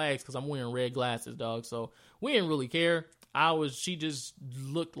see is flags because I'm wearing red glasses, dog. So we didn't really care. She just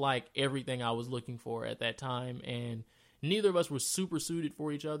looked like everything I was looking for at that time. And neither of us were super suited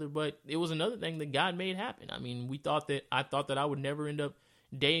for each other, but it was another thing that God made happen. I mean, I thought that I would never end up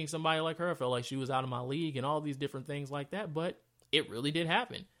dating somebody like her. I felt like she was out of my league and all these different things like that, but it really did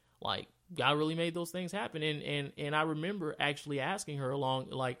happen. Like, God really made those things happen. And I remember actually asking her along,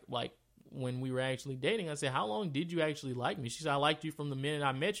 like when we were actually dating, I said, how long did you actually like me? She said, I liked you from the minute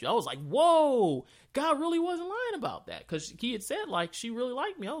I met you. I was like, whoa, God really wasn't lying about that. Cause he had said like, she really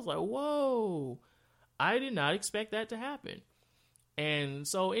liked me. I was like, whoa, I did not expect that to happen. And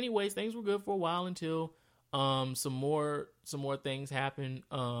so anyways, things were good for a while until, some more things happened.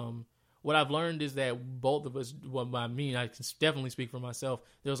 what I've learned is that both of us, well, I mean, I can definitely speak for myself.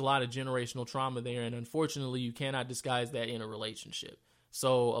 There's a lot of generational trauma there, and unfortunately, you cannot disguise that in a relationship.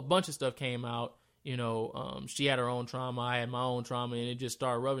 So a bunch of stuff came out. She had her own trauma, I had my own trauma, and it just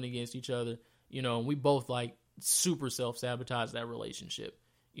started rubbing against each other. And we both like super self-sabotage that relationship.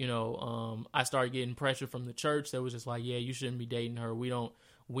 I started getting pressure from the church that was just like, yeah, you shouldn't be dating her. We don't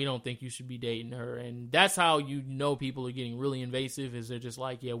think you should be dating her. And that's how people are getting really invasive, is they're just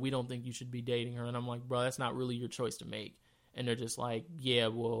like, yeah, we don't think you should be dating her. And I'm like, bro, that's not really your choice to make. And they're just like, yeah,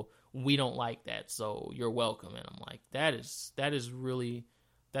 well, we don't like that, so you're welcome. And I'm like, that's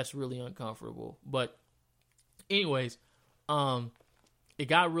really uncomfortable. But anyways, it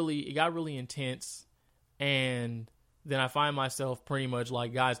got really intense. And then I find myself pretty much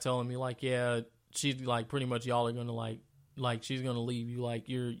like guys telling me like, yeah, she's like, pretty much y'all are going to like she's going to leave you. Like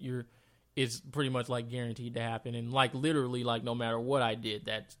it's pretty much like guaranteed to happen. And like literally like no matter what I did,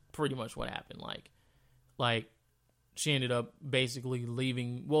 that's pretty much what happened. Like she ended up basically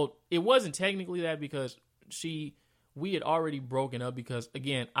leaving. Well, it wasn't technically that, because we had already broken up because,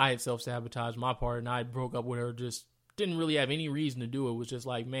 again, I had self-sabotaged my part, and I broke up with her. Just didn't really have any reason to do it. It was just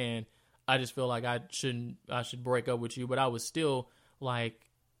like, man, I just feel like I should break up with you. But I was still like,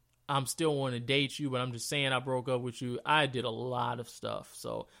 I'm still want to date you, but I'm just saying I broke up with you. I did a lot of stuff,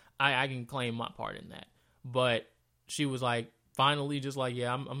 so I can claim my part in that. But she was like, finally just like,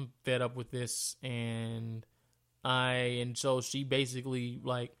 yeah, I'm fed up with this. And so she basically,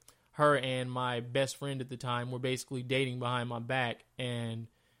 like, her and my best friend at the time were basically dating behind my back. And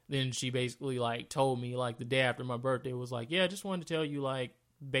then she basically like told me like the day after my birthday, was like, yeah, I just wanted to tell you, like,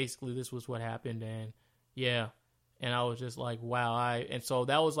 basically this was what happened. And yeah. And I was just like, wow. And so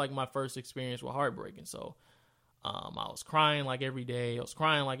that was like my first experience with heartbreak. And so I was crying like every day.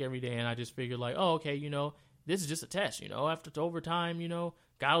 And I just figured like, oh, okay, this is just a test, after over time,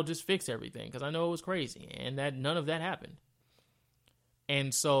 God will just fix everything, because I know it was crazy, and that none of that happened.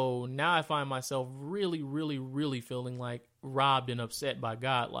 And so now I find myself really, really, really feeling like robbed and upset by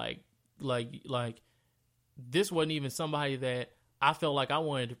God. Like this wasn't even somebody that I felt like I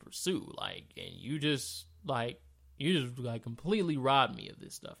wanted to pursue. Like, and you just completely robbed me of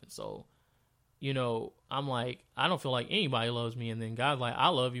this stuff. And so, I'm like, I don't feel like anybody loves me. And then God's like, I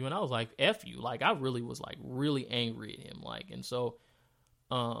love you. And I was like, F you. Like, I really was like really angry at him. Like, and so,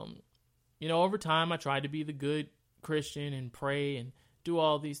 over time I tried to be the good Christian and pray and do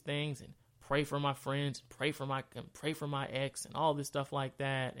all these things and pray for my friends, pray for my ex and all this stuff like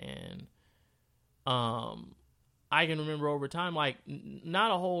that. And, I can remember over time, like,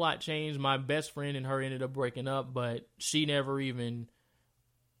 not a whole lot changed. My best friend and her ended up breaking up, but she never even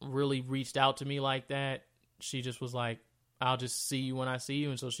really reached out to me like that. She just was like, I'll just see you when I see you.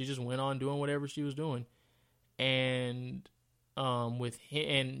 And so she just went on doing whatever she was doing. And with him,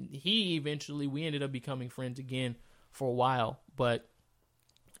 and he eventually, we ended up becoming friends again for a while, but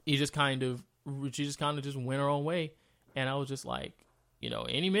she just kind of just went her own way. And I was just like,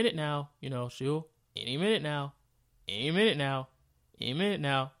 any minute now, any minute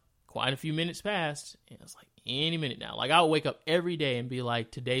now, quite a few minutes passed. And I was like, any minute now. Like, I would wake up every day and be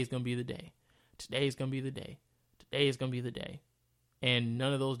like, today's going to be the day. Today's going to be the day. Today is going to be the day. And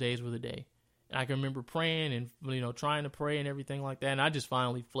none of those days were the day. And I can remember praying and, trying to pray and everything like that. And I just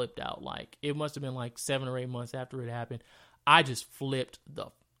finally flipped out. Like, it must have been like 7 or 8 months after it happened. I just flipped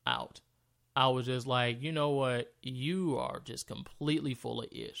out. I was just like, you know what? You are just completely full of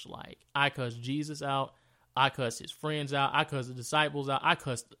ish. Like, I cussed Jesus out. I cussed his friends out. I cussed the disciples out. I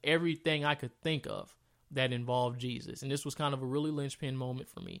cussed everything I could think of that involved Jesus. And this was kind of a really linchpin moment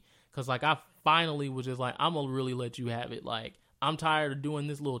for me. Because, like, I finally was just like, I'm going to really let you have it. Like, I'm tired of doing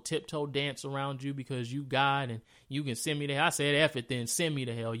this little tiptoe dance around you because you God and you can send me to hell. I said, F it then, send me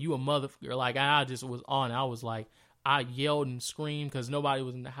to hell. You a motherfucker. Like, I just was on. I was like, I yelled and screamed because nobody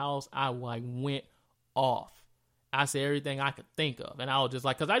was in the house. I, like, went off. I said everything I could think of. And I was just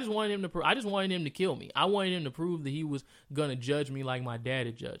like, because I just wanted him to kill me. I wanted him to prove that he was going to judge me like my dad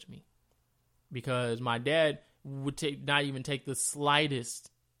had judged me. Because my dad would not even take the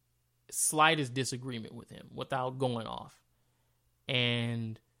slightest disagreement with him without going off.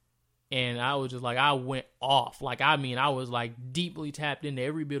 And I was just like, I went off. Like, I mean, I was like deeply tapped into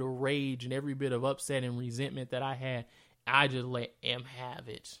every bit of rage and every bit of upset and resentment that I had. I just let him have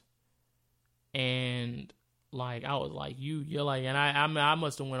it. And like, I was like, you're like, and I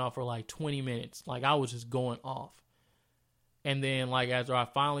must have went off for like 20 minutes. Like, I was just going off. And then, like, after I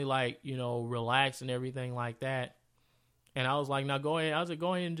finally, like, relaxed and everything like that, and I was like, now go ahead. I said,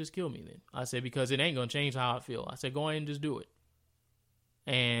 go ahead and just kill me then. I said, because it ain't going to change how I feel. I said, go ahead and just do it.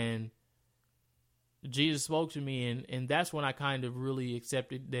 And Jesus spoke to me, and that's when I kind of really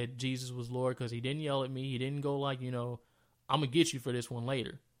accepted that Jesus was Lord, because he didn't yell at me. He didn't go like, I'm going to get you for this one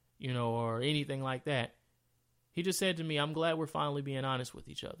later, or anything like that. He just said to me, I'm glad we're finally being honest with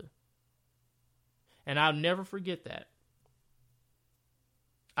each other. And I'll never forget that.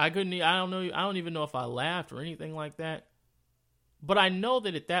 I don't even know if I laughed or anything like that. But I know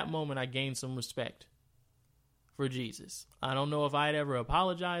that at that moment I gained some respect for Jesus. I don't know if I'd ever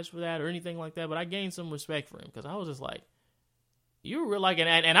apologized for that or anything like that, but I gained some respect for him, because I was just like, you were like,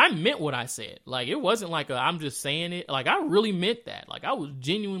 and I meant what I said. Like, it wasn't like I'm just saying it. Like, I really meant that. Like, I was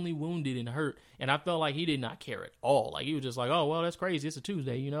genuinely wounded and hurt, and I felt like he did not care at all. Like, he was just like, oh, well, that's crazy. It's a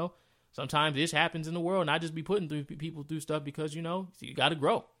Tuesday, Sometimes this happens in the world, and I just be putting people through stuff because, you got to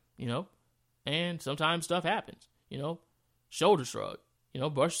grow, and sometimes stuff happens, shoulder shrug,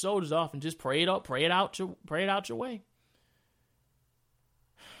 brush your shoulders off and just pray it out your way.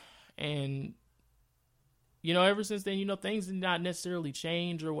 And, ever since then, things did not necessarily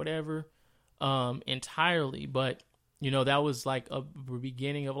change or whatever, entirely, but, that was like a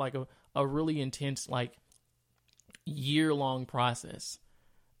beginning of like a really intense, like, year-long process.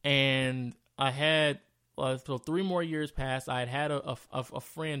 And I had, so 3 more years passed. I had a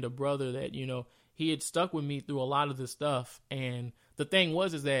friend, a brother that, he had stuck with me through a lot of this stuff. And the thing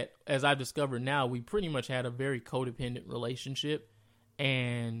is that, as I've discovered now, we pretty much had a very codependent relationship.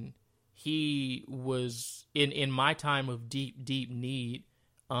 And he was, in my time of deep, deep need,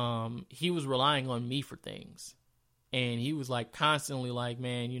 he was relying on me for things. And he was like constantly like,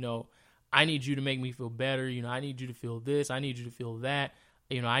 man, I need you to make me feel better. I need you to feel this. I need you to feel that.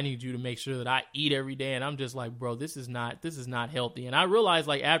 I need you to make sure that I eat every day. And I'm just like, bro, this is not healthy. And I realized,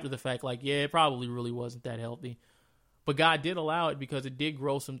 like, after the fact, like, yeah, it probably really wasn't that healthy. But God did allow it, because it did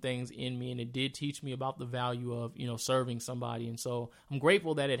grow some things in me, and it did teach me about the value of, serving somebody. And so I'm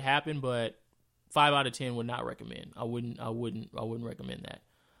grateful that it happened, but 5 out of 10 would not recommend. I wouldn't recommend that.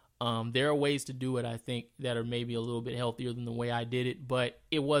 There are ways to do it, I think, that are maybe a little bit healthier than the way I did it, but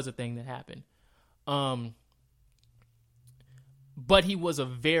it was a thing that happened. But he was a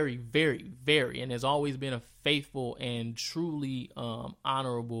very, very, very, and has always been a faithful and truly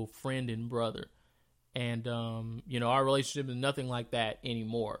honorable friend and brother. And, our relationship is nothing like that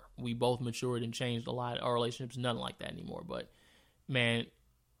anymore. We both matured and changed a lot. Our relationship's nothing like that anymore. But, man,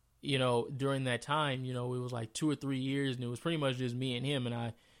 during that time, it was like 2 or 3 years, and it was pretty much just me and him. And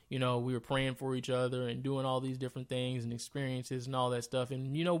I, we were praying for each other and doing all these different things and experiences and all that stuff.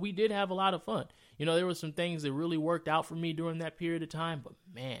 And, we did have a lot of fun. There were some things that really worked out for me during that period of time. But,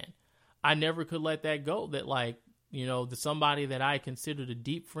 man, I never could let that go. That, like, somebody that I considered a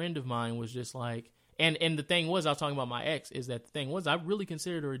deep friend of mine was just like, and the thing was, I was talking about my ex, is that the thing was, I really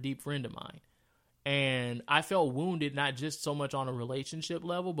considered her a deep friend of mine. And I felt wounded, not just so much on a relationship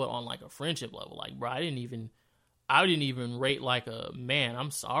level, but on like a friendship level. Like, bro, I didn't even rate like a man,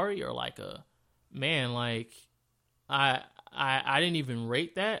 I'm sorry, or like a man, like I didn't even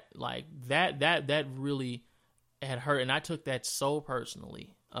rate that. Like that really had hurt, and I took that so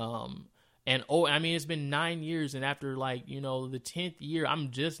personally. It's been 9 years, and after like, the 10th year, I'm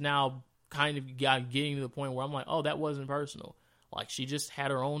just now kind of getting to the point where I'm like, oh, that wasn't personal. Like, she just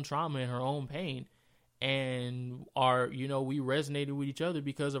had her own trauma and her own pain, and we resonated with each other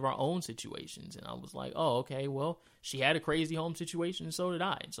because of our own situations. And I was like, oh, okay, well, she had a crazy home situation, and so did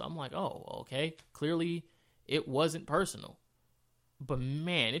I. And so I'm like, oh, okay, clearly it wasn't personal. But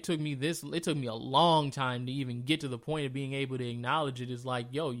man, it took me a long time to even get to the point of being able to acknowledge it. It's like,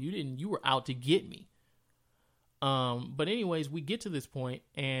 yo, you were out to get me. But anyways, we get to this point,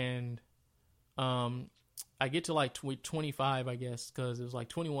 and I get to like 25, I guess, because it was like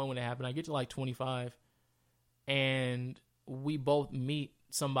 21 when it happened. I get to like 25, and we both meet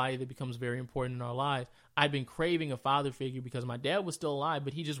somebody that becomes very important in our lives. I'd been craving a father figure because my dad was still alive,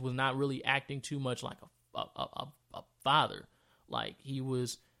 but he just was not really acting too much like a father. Like, he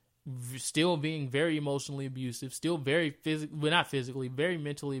was still being very emotionally abusive, still very very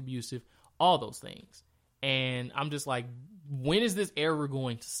mentally abusive, all those things. And I'm just like, when is this ever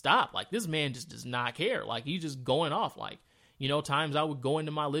going to stop? Like, this man just does not care. Like, he's just going off. Like, times I would go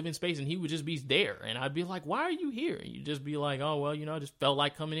into my living space and he would just be there. And I'd be like, why are you here? And you'd just be like, oh, well, I just felt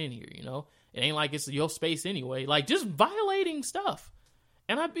like coming in here, It ain't like it's your space anyway. Like, just violating stuff.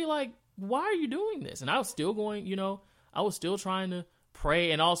 And I'd be like, why are you doing this? And I was still going, I was still trying to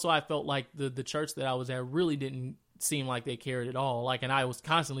pray. And also I felt like the church that I was at really didn't seem like they cared at all. Like, and I was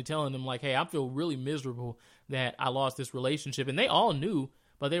constantly telling them like, hey, I feel really miserable that I lost this relationship. And they all knew,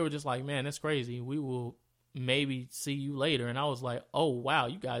 but they were just like, man, that's crazy. We will maybe see you later. And I was like, oh, wow,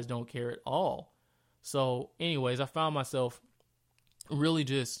 you guys don't care at all. So anyways, I found myself really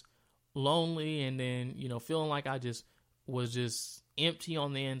just lonely, and then, feeling like I just was just empty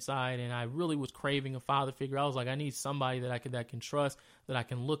on the inside, and I really was craving a father figure. I was like, I need somebody that can trust, that I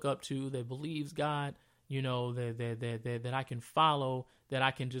can look up to, that believes God, that I can follow, that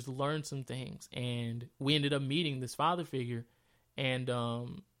I can just learn some things. And we ended up meeting this father figure, and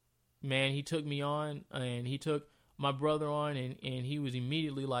man, he took me on, and he took my brother on, and he was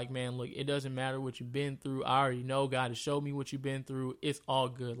immediately like, man, look, it doesn't matter what you've been through. I already know. God has showed me what you've been through. It's all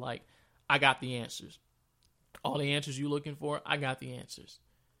good. Like, I got the answers. All the answers you're looking for, I got the answers.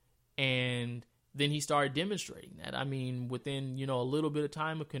 And then he started demonstrating that. I mean, within, a little bit of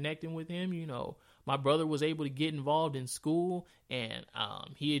time of connecting with him, my brother was able to get involved in school, and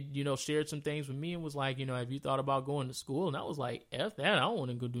he had, shared some things with me and was like, have you thought about going to school? And I was like, F that. I don't want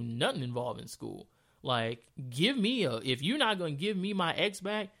to go do nothing involved in school. Like, if you're not going to give me my ex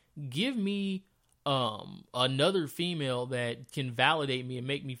back, give me another female that can validate me and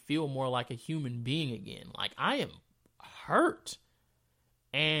make me feel more like a human being again. Like, I am hurt.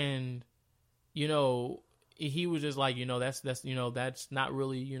 And, he was just like, that's not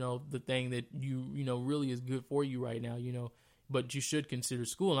really, the thing that you really is good for you right now, but you should consider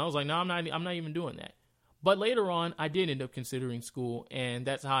school. And I was like, no, I'm not even doing that. But later on, I did end up considering school, and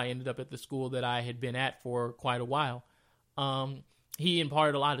that's how I ended up at the school that I had been at for quite a while. He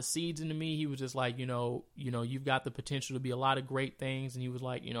imparted a lot of seeds into me. He was just like, you've got the potential to be a lot of great things. And he was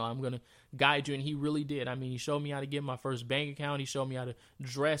like, I'm going to guide you. And he really did. I mean, he showed me how to get my first bank account. He showed me how to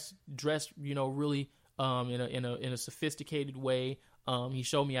dress, really in a sophisticated way. He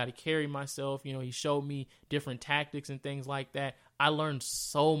showed me how to carry myself. He showed me different tactics and things like that. I learned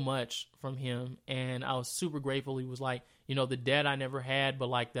so much from him, and I was super grateful. He was like, the dad I never had, but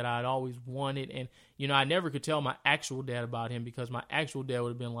like that I'd always wanted. And, I never could tell my actual dad about him, because my actual dad would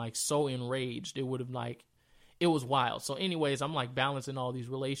have been like so enraged. It would have it was wild. So anyways, I'm like balancing all these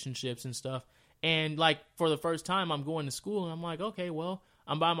relationships and stuff. And like for the first time, I'm going to school, and I'm like, okay, well,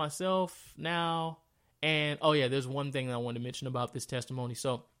 I'm by myself now. And, oh yeah, there's one thing that I wanted to mention about this testimony.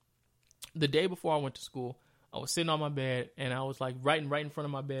 So the day before I went to school, I was sitting on my bed, and I was like right in front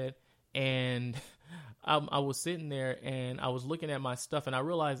of my bed, and I was sitting there, and I was looking at my stuff, and I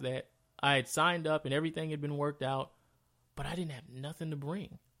realized that I had signed up and everything had been worked out, but I didn't have nothing to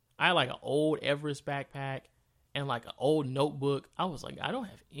bring. I had like an old Everest backpack and like an old notebook. I was like, I don't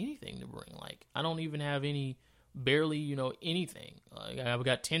have anything to bring. Like, I don't even have barely, anything. Like, I've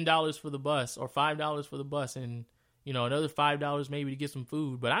got $10 for the bus, or $5 for the bus, and, another $5 maybe to get some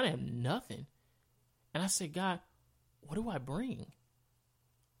food, but I didn't have nothing. And I said, God, what do I bring?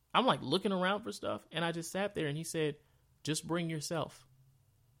 I'm like looking around for stuff, and I just sat there, and he said, just bring yourself.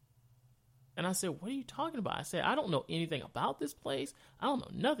 And I said, what are you talking about? I said, I don't know anything about this place. I don't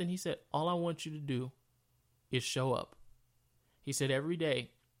know nothing. He said, all I want you to do is show up. He said, every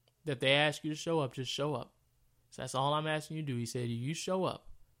day that they ask you to show up, just show up. So that's all I'm asking you to do. He said, you show up.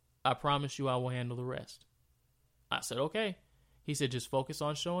 I promise you I will handle the rest. I said, okay. He said, just focus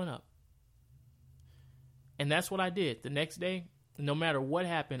on showing up. And that's what I did. The next day, no matter what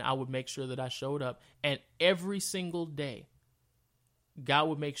happened, I would make sure that I showed up. And every single day, God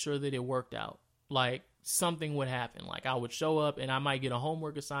would make sure that it worked out. Like, something would happen. Like, I would show up, and I might get a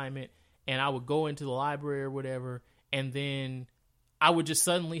homework assignment, and I would go into the library or whatever, and then I would just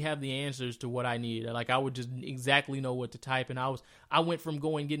suddenly have the answers to what I needed. Like, I would just exactly know what to type. And I went from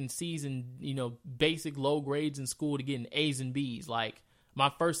getting C's and, basic low grades in school to getting A's and B's. Like,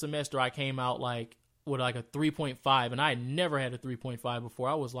 my first semester, I came out with like a 3.5, and I had never had a 3.5 before.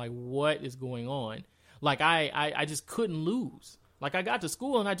 I was like, what is going on? Like, I just couldn't lose. Like, I got to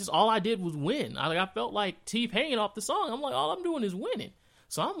school, and all I did was win. I felt like T-Pain off the song. I'm like, all I'm doing is winning.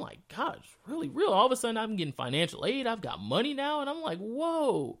 So I'm like, God, it's really real. All of a sudden, I'm getting financial aid. I've got money now, and I'm like,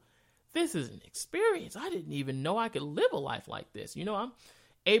 whoa, this is an experience. I didn't even know I could live a life like this.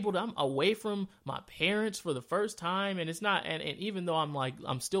 I'm away from my parents for the first time, and it's not, and even though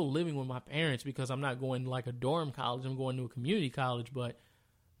I'm still living with my parents because I'm not going to like a dorm college, I'm going to a community college, but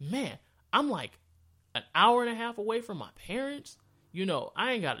man, I'm like an hour and a half away from my parents.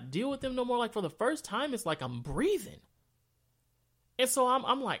 I ain't got to deal with them no more. Like, for the first time, it's like I'm breathing. And so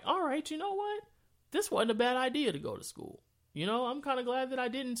I'm like, all right, you know what? This wasn't a bad idea to go to school. I'm kind of glad that I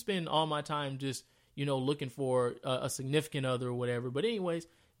didn't spend all my time just, looking for a significant other or whatever. But anyways,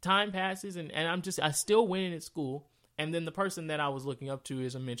 time passes, and I still winning at school. And then the person that I was looking up to,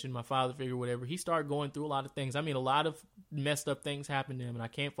 as I mentioned, my father figure, whatever, he started going through a lot of things. I mean, a lot of messed up things happened to him, and I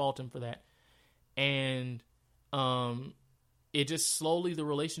can't fault him for that. And it just the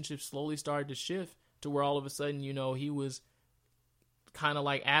relationship slowly started to shift to where all of a sudden, he was kind of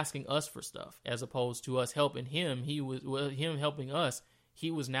like asking us for stuff as opposed to us helping him. Him helping us.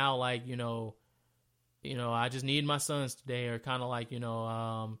 he was now like, I just need my sons today, or kind of like,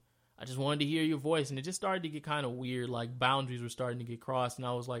 I just wanted to hear your voice. And it just started to get kind of weird. Like boundaries were starting to get crossed. And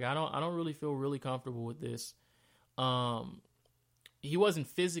I was like, I don't really feel really comfortable with this. He wasn't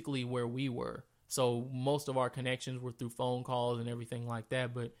physically where we were. So most of our connections were through phone calls and everything like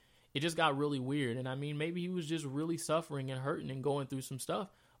that. But it just got really weird. And I mean, maybe he was just really suffering and hurting and going through some stuff.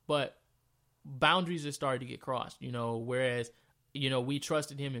 But boundaries just started to get crossed, whereas, we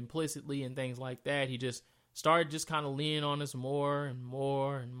trusted him implicitly and things like that. He just started just kind of leaning on us more and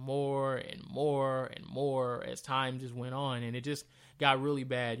more and more and more and more as time just went on. And it just got really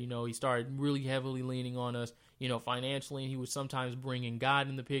bad. He started really heavily leaning on us, financially. And he would sometimes bring in God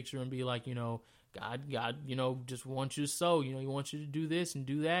in the picture and be like, God, just wants you to sow, he wants you to do this and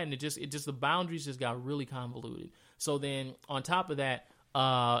do that. And it just the boundaries just got really convoluted. So then on top of that,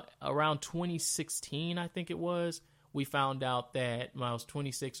 around 2016, I think it was, we found out that when I was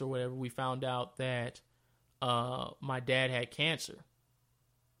 26 or whatever, we found out that my dad had cancer,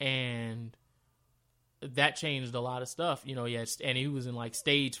 and that changed a lot of stuff. And he was in like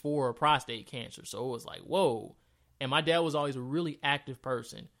stage 4 of prostate cancer. So it was like, whoa. And my dad was always a really active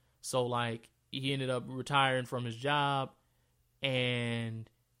person. So like he ended up retiring from his job. And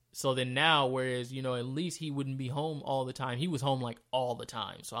so then now, whereas, at least he wouldn't be home all the time. He was home like all the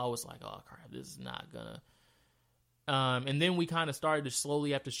time. So I was like, oh crap, this is not gonna. And then we kind of started to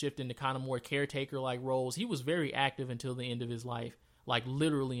slowly have to shift into kind of more caretaker-like roles. He was very active until the end of his life, like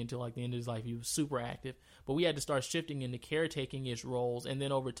literally until like the end of his life. He was super active, but we had to start shifting into caretaking-ish roles. And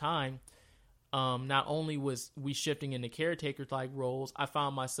then over time, not only was we shifting into caretaker-like roles, I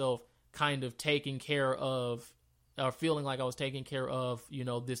found myself kind of taking care of, or feeling like I was taking care of,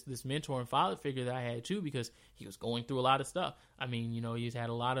 this mentor and father figure that I had too, because he was going through a lot of stuff. I mean, he's had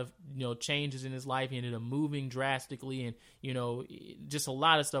a lot of, changes in his life. He ended up moving drastically, and, just a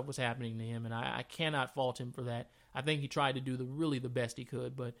lot of stuff was happening to him. And I cannot fault him for that. I think he tried to do the best he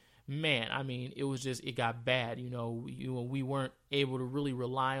could, but man, I mean, it got bad. We weren't able to really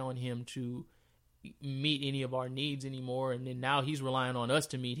rely on him to meet any of our needs anymore, and then now he's relying on us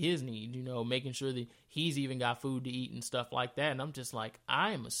to meet his needs, making sure that he's even got food to eat and stuff like that. And I'm just like,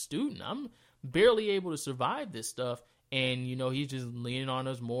 I am a student, I'm barely able to survive this stuff, and he's just leaning on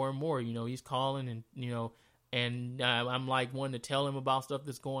us more and more. He's calling, and I'm like wanting to tell him about stuff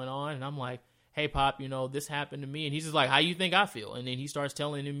that's going on, and I'm like, hey Pop, this happened to me, and he's just like, how you think I feel? And then he starts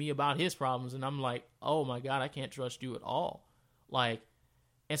telling me about his problems, and I'm like, oh my God, I can't trust you at all.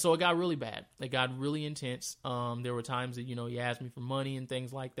 And so it got really bad. It got really intense. There were times that, he asked me for money and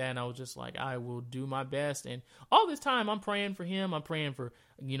things like that. And I was just like, I will do my best. And all this time I'm praying for him. I'm praying for,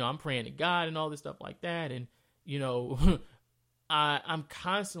 I'm praying to God and all this stuff like that. And, I'm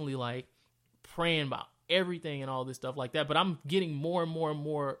constantly like praying about everything and all this stuff like that. But I'm getting more and more and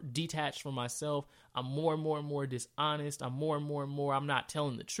more detached from myself. I'm more and more dishonest. I'm more and more. I'm not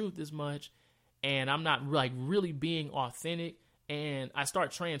telling the truth as much. And I'm not like really being authentic. And I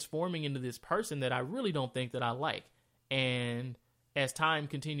start transforming into this person that I really don't think that I like. And as time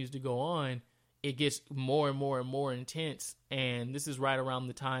continues to go on, it gets more and more intense. And this is right around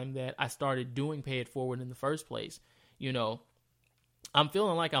the time that I started doing Pay It Forward in the first place. I'm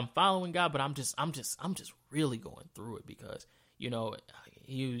feeling like I'm following God, but I'm just really going through it because,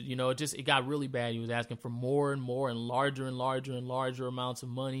 it got really bad. He was asking for more and more and larger amounts of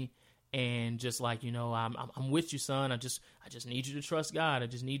money. And just like, I'm with you, son. I just need you to trust God. I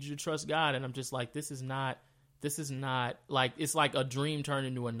just need you to trust God. And I'm just like, this is not like, it's like a dream turned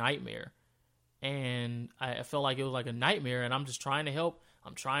into a nightmare. And I felt like it was like a nightmare, and I'm just trying to help.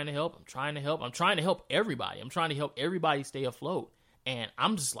 I'm trying to help everybody. I'm trying to help everybody stay afloat. And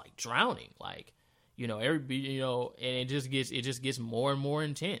I'm just like drowning, like, and it just gets more and more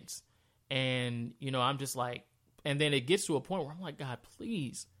intense. And, I'm just like, and then it gets to a point where I'm like, God,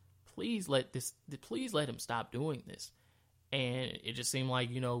 please let him stop doing this. And it just seemed like,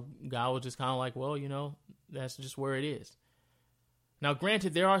 God was just kind of like, well, that's just where it is. Now,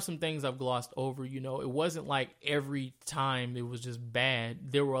 granted, there are some things I've glossed over. It wasn't like every time it was just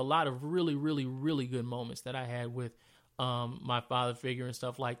bad. There were a lot of really, really, really good moments that I had with my father figure and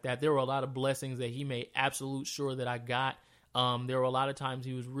stuff like that. There were a lot of blessings that he made absolute sure that I got. There were a lot of times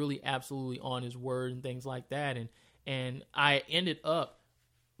he was really absolutely on his word and things like that. And I ended up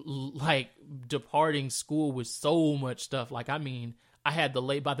like departing school with so much stuff. Like, I mean, I had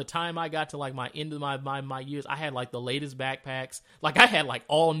by the time I got to like my end of my years, I had like the latest backpacks. Like, I had like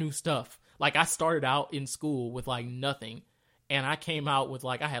all new stuff. Like, I started out in school with like nothing, and I came out with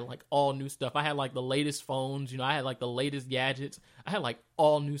like, I had like all new stuff. I had like the latest phones, I had like the latest gadgets. I had like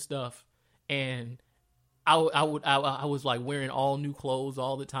all new stuff. And I was like wearing all new clothes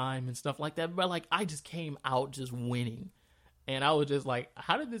all the time and stuff like that. But like, I just came out just winning. And I was just like,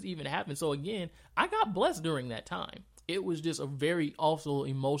 how did this even happen? So again, I got blessed during that time. It was just a very also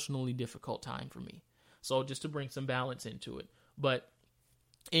emotionally difficult time for me. So just to bring some balance into it. But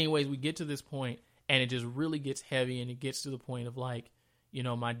anyways, we get to this point and it just really gets heavy, and it gets to the point of like, you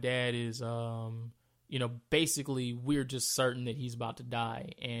know, my dad is, you know, basically we're just certain that he's about to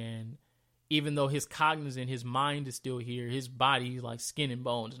die. And even though his cognizant, his mind is still here, his body is like skin and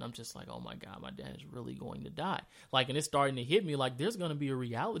bones. And I'm just like, oh my God, my dad is really going to die. Like, and it's starting to hit me like there's going to be a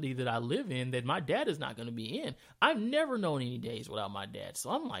reality that I live in that my dad is not going to be in. I've never known any days without my dad. So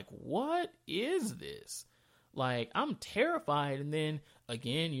I'm like, what is this? Like, I'm terrified. And then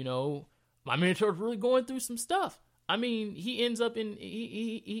again, you know, my mentor's really going through some stuff. I mean, he ends up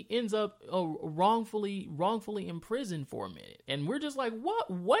wrongfully in prison for a minute. And we're just like,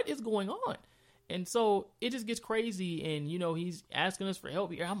 what is going on? And so it just gets crazy. And, you know, he's asking us for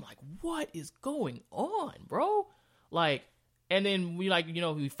help here. I'm like, what is going on, bro? Like, and then we like, you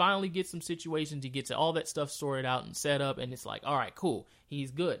know, we finally get some situations. He gets all that stuff sorted out and set up. And it's like, all right, cool.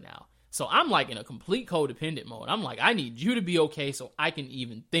 He's good now. So I'm like in a complete codependent mode. I'm like, I need you to be okay so I can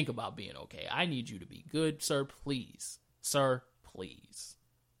even think about being okay. I need you to be good, sir, please. Sir, please.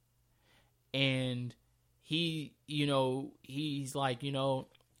 And he, you know, he's like, you know,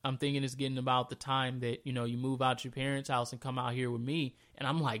 I'm thinking it's getting about the time that, you know, you move out your parents' house and come out here with me. And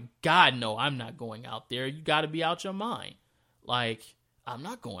I'm like, God, no, I'm not going out there. You got to be out your mind. Like, I'm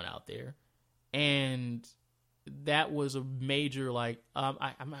not going out there. And that was a major, like, I'm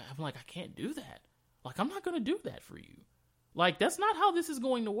like, I can't do that. Like, I'm not going to do that for you. Like, that's not how this is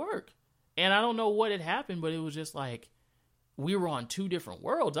going to work. And I don't know what had happened, but it was just like, we were on two different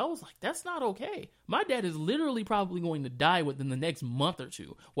worlds. I was like, that's not okay. My dad is literally probably going to die within the next month or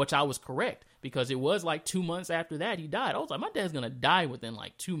two, which I was correct, because it was like 2 months after that he died. I was like, my dad's going to die within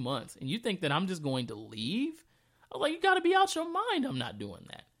like 2 months. And you think that I'm just going to leave? I was like, you got to be out your mind. I'm not doing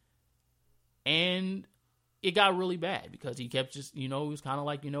that. And it got really bad because he kept just, you know, he was kind of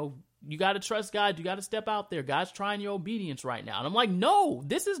like, you know, you got to trust God. You got to step out there. God's trying your obedience right now. And I'm like, no,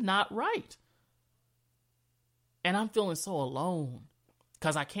 this is not right. And I'm feeling so alone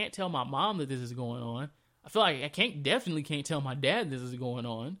because I can't tell my mom that this is going on. I feel like I definitely can't tell my dad this is going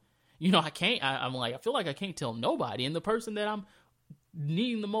on. You know, I'm like, I feel like I can't tell nobody. And the person that I'm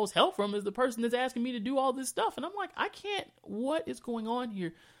needing the most help from is the person that's asking me to do all this stuff. And I'm like, I can't, what is going on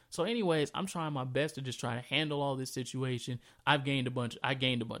here? So anyways, I'm trying my best to just try to handle all this situation. I gained a bunch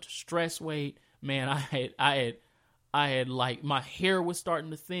of stress weight. Man, I had like, my hair was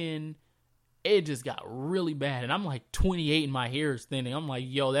starting to thin. It just got really bad. And I'm like 28 and my hair is thinning. I'm like,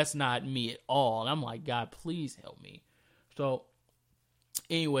 yo, that's not me at all. And I'm like, God, please help me. So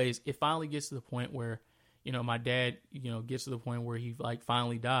anyways, it finally gets to the point where, you know, my dad, you know, gets to the point where he like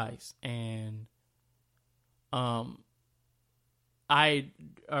finally dies. And, I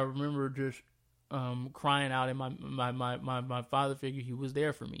remember just crying out, and my father figure, he was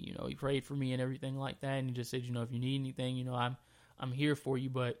there for me. You know, he prayed for me and everything like that, and he just said, you know, if you need anything, you know, I'm here for you.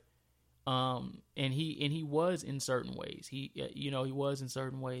 But and he was in certain ways. He was in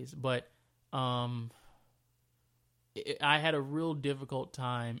certain ways, but I had a real difficult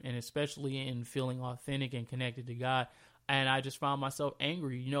time, and especially in feeling authentic and connected to God. And I just found myself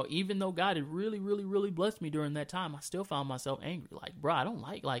angry. You know, even though God had really, really, really blessed me during that time, I still found myself angry. Like, bro, I don't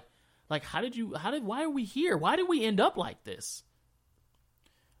like, why are we here? Why did we end up like this?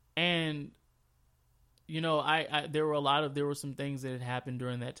 And, you know, there were some things that had happened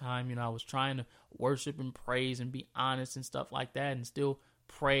during that time. You know, I was trying to worship and praise and be honest and stuff like that and still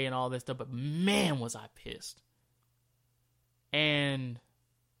pray and all that stuff. But man, was I pissed. And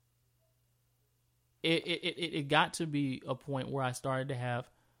it got to be a point where I started to have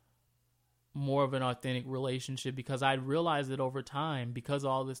more of an authentic relationship, because I realized that over time, because of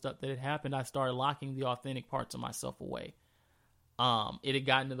all this stuff that had happened, I started locking the authentic parts of myself away. It had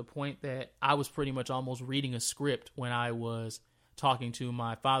gotten to the point that I was pretty much almost reading a script when I was talking to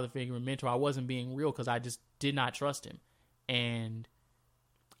my father figure and mentor. I wasn't being real because I just did not trust him. And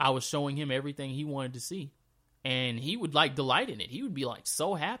I was showing him everything he wanted to see. And he would like delight in it. He would be like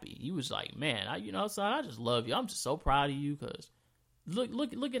so happy. He was like, man, son, I just love you. I'm just so proud of you because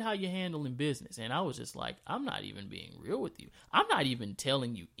look at how you're handling business. And I was just like, I'm not even being real with you. I'm not even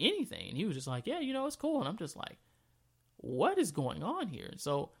telling you anything. And he was just like, yeah, you know, it's cool. And I'm just like, what is going on here? And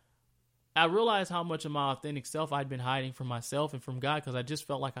so I realized how much of my authentic self I'd been hiding from myself and from God because I just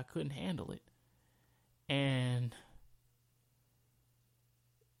felt like I couldn't handle it. And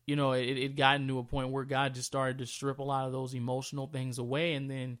you know, it gotten to a point where God just started to strip a lot of those emotional things away. And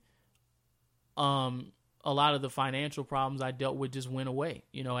then a lot of the financial problems I dealt with just went away.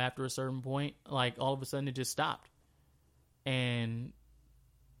 You know, after a certain point, like all of a sudden it just stopped. And,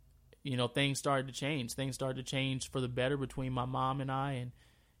 you know, things started to change. Things started to change for the better between my mom and I.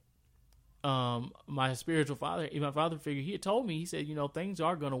 And my spiritual father, my father figure, he had told me, he said, you know, things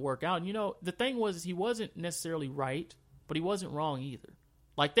are going to work out. And, you know, the thing was, he wasn't necessarily right, but he wasn't wrong either.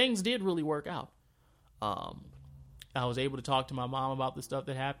 Like, things did really work out. I was able to talk to my mom about the stuff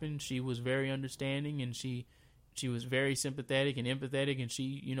that happened. She was very understanding, and she was very sympathetic and empathetic, and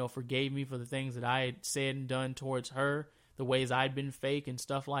she, you know, forgave me for the things that I had said and done towards her, the ways I'd been fake and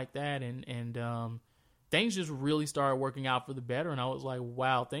stuff like that. And things just really started working out for the better. And I was like,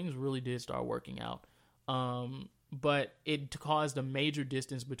 wow, things really did start working out. But it caused a major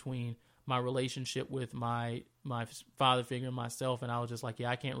distance between my relationship with my father figure and myself. And I was just like, yeah,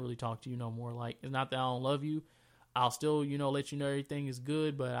 I can't really talk to you no more. Like, it's not that I don't love you. I'll still, you know, let you know everything is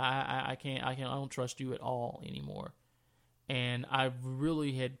good, but I don't trust you at all anymore. And I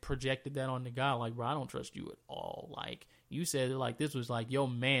really had projected that on the guy, like, bro, I don't trust you at all. Like, you said it like this was like your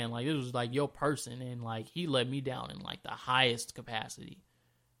man, like this was like your person, and like he let me down in like the highest capacity.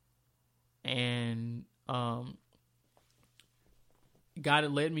 And God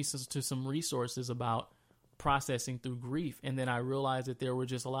had led me to some resources about processing through grief, and then I realized that there were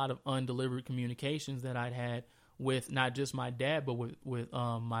just a lot of undelivered communications that I'd had with not just my dad, but with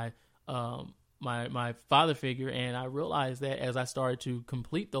my father figure. And I realized that as I started to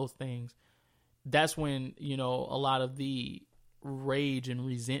complete those things, that's when, you know, a lot of the rage and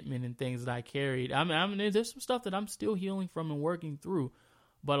resentment and things that I carried. I mean, there's some stuff that I'm still healing from and working through,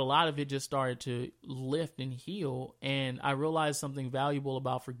 but a lot of it just started to lift and heal. And I realized something valuable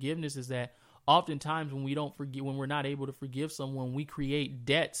about forgiveness is that oftentimes when we're not able to forgive someone, we create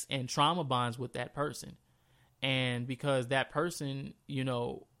debts and trauma bonds with that person. And because that person, you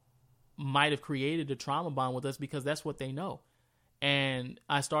know, might have created a trauma bond with us because that's what they know. And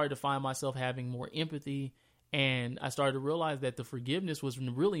I started to find myself having more empathy, and I started to realize that the forgiveness was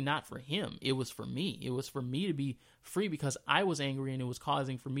really not for him. It was for me. It was for me to be free because I was angry and it was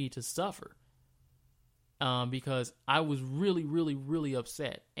causing for me to suffer. Because I was really, really, really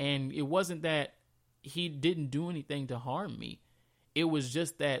upset. And it wasn't that he didn't do anything to harm me. It was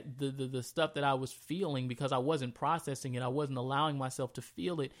just that the stuff that I was feeling, because I wasn't processing it, I wasn't allowing myself to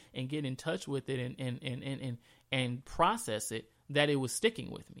feel it and get in touch with it and process it, that it was sticking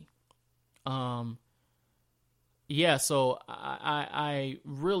with me. Yeah, so I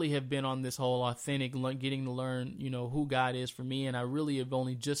really have been on this whole authentic, getting to learn, you know, who God is for me, and I really have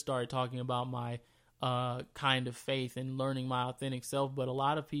only just started talking about my kind of faith and learning my authentic self. But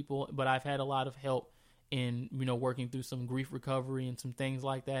I've had a lot of help in, you know, working through some grief recovery and some things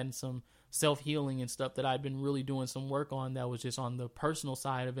like that, and some self-healing and stuff that I've been really doing some work on that was just on the personal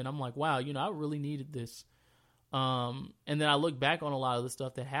side of it. I'm like, wow, you know, I really needed this. And then I look back on a lot of the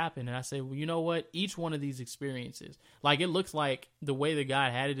stuff that happened, and I say, well, you know what? Each one of these experiences, like, it looks like the way that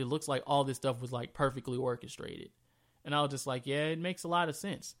God had it, it looks like all this stuff was like perfectly orchestrated. And I was just like, yeah, it makes a lot of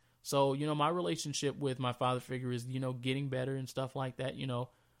sense. So, you know, my relationship with my father figure is, you know, getting better and stuff like that, you know,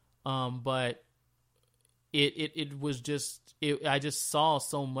 but it was just, I just saw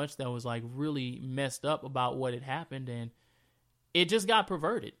so much that was like really messed up about what had happened, and it just got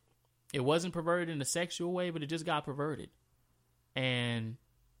perverted. It wasn't perverted in a sexual way, but it just got perverted. And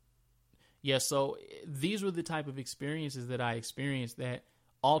yeah, so these were the type of experiences that I experienced that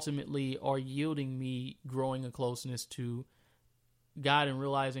ultimately are yielding me growing a closeness to God and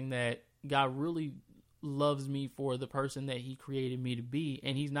realizing that God really loves me for the person that he created me to be.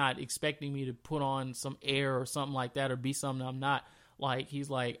 And he's not expecting me to put on some air or something like that or be something I'm not. Like, he's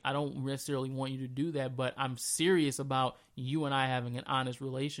like, I don't necessarily want you to do that, but I'm serious about you and I having an honest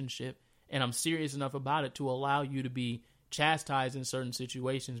relationship. And I'm serious enough about it to allow you to be chastised in certain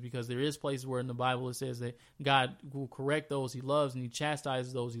situations, because there is places where in the Bible it says that God will correct those he loves and he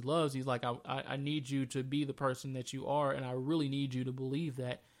chastises those he loves. He's like, I need you to be the person that you are, and I really need you to believe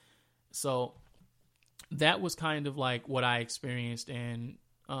that. So that was kind of like what I experienced. And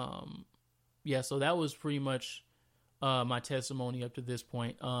yeah, so that was pretty much my testimony up to this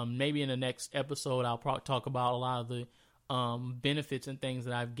point. Maybe in the next episode, I'll talk about a lot of the benefits and things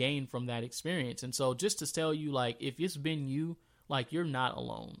that I've gained from that experience. And so just to tell you, like, if it's been you, like, you're not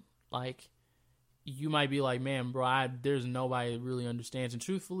alone. Like, you might be like, man, bro, there's nobody that really understands. And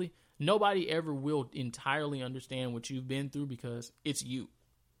truthfully, nobody ever will entirely understand what you've been through, because it's you.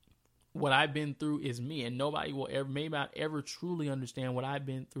 What I've been through is me, and nobody will ever, may not ever truly understand what I've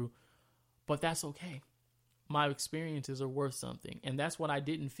been through, but that's okay. My experiences are worth something. And that's what I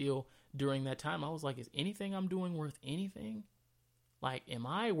didn't feel during that time. I was like, is anything I'm doing worth anything? Like, am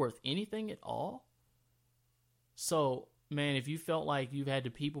I worth anything at all? So, man, if you felt like you've had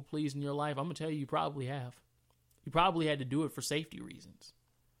to people please in your life, I'm going to tell you, you probably have. You probably had to do it for safety reasons.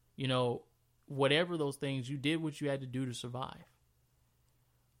 You know, whatever those things, you did what you had to do to survive.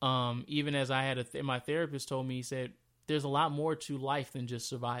 Even as I had my therapist told me, he said, there's a lot more to life than just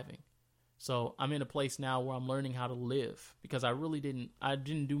surviving. So I'm in a place now where I'm learning how to live, because I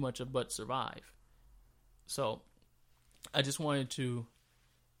didn't do much of but survive. So I just wanted to,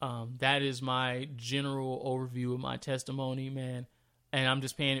 that is my general overview of my testimony, man. And I'm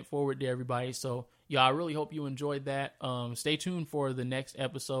just paying it forward to everybody. So yeah, I really hope you enjoyed that. Stay tuned for the next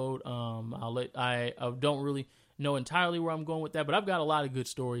episode. I don't really know entirely where I'm going with that, but I've got a lot of good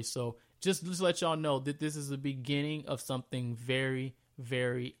stories. So just let y'all know that this is the beginning of something very,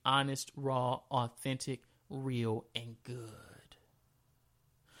 very honest, raw, authentic, real, and good.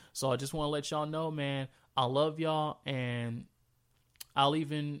 So I just want to let y'all know, man, I love y'all, and I'll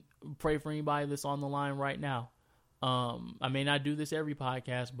even pray for anybody that's on the line right now. I may not do this every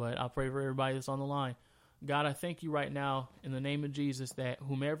podcast, but I'll pray for everybody that's on the line. God, I thank you right now in the name of Jesus that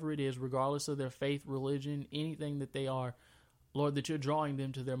whomever it is, regardless of their faith, religion, anything that they are, Lord, that you're drawing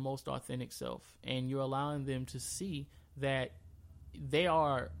them to their most authentic self, and you're allowing them to see that they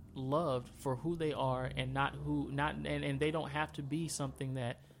are loved for who they are, and and they don't have to be something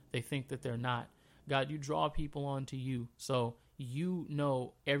that they think that they're not. God, you draw people onto you, so you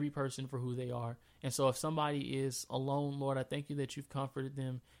know every person for who they are. And so if somebody is alone, Lord, I thank you that you've comforted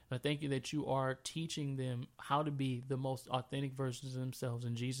them. I thank you that you are teaching them how to be the most authentic versions of themselves.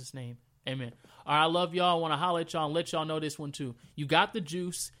 In Jesus' name, amen. All right, I love y'all. I want to holler at y'all and let y'all know this one too. You got the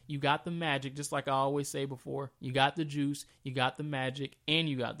juice, you got the magic, just like I always say before. You got the juice, you got the magic, and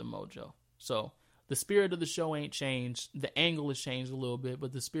you got the mojo. So the spirit of the show ain't changed. The angle has changed a little bit,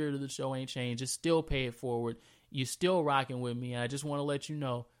 but the spirit of the show ain't changed. It's still pay it forward. You're still rocking with me. And I just want to let you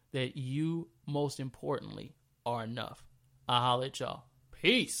know that you, most importantly, are enough. I'll holler at y'all.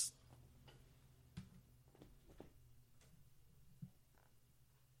 Peace.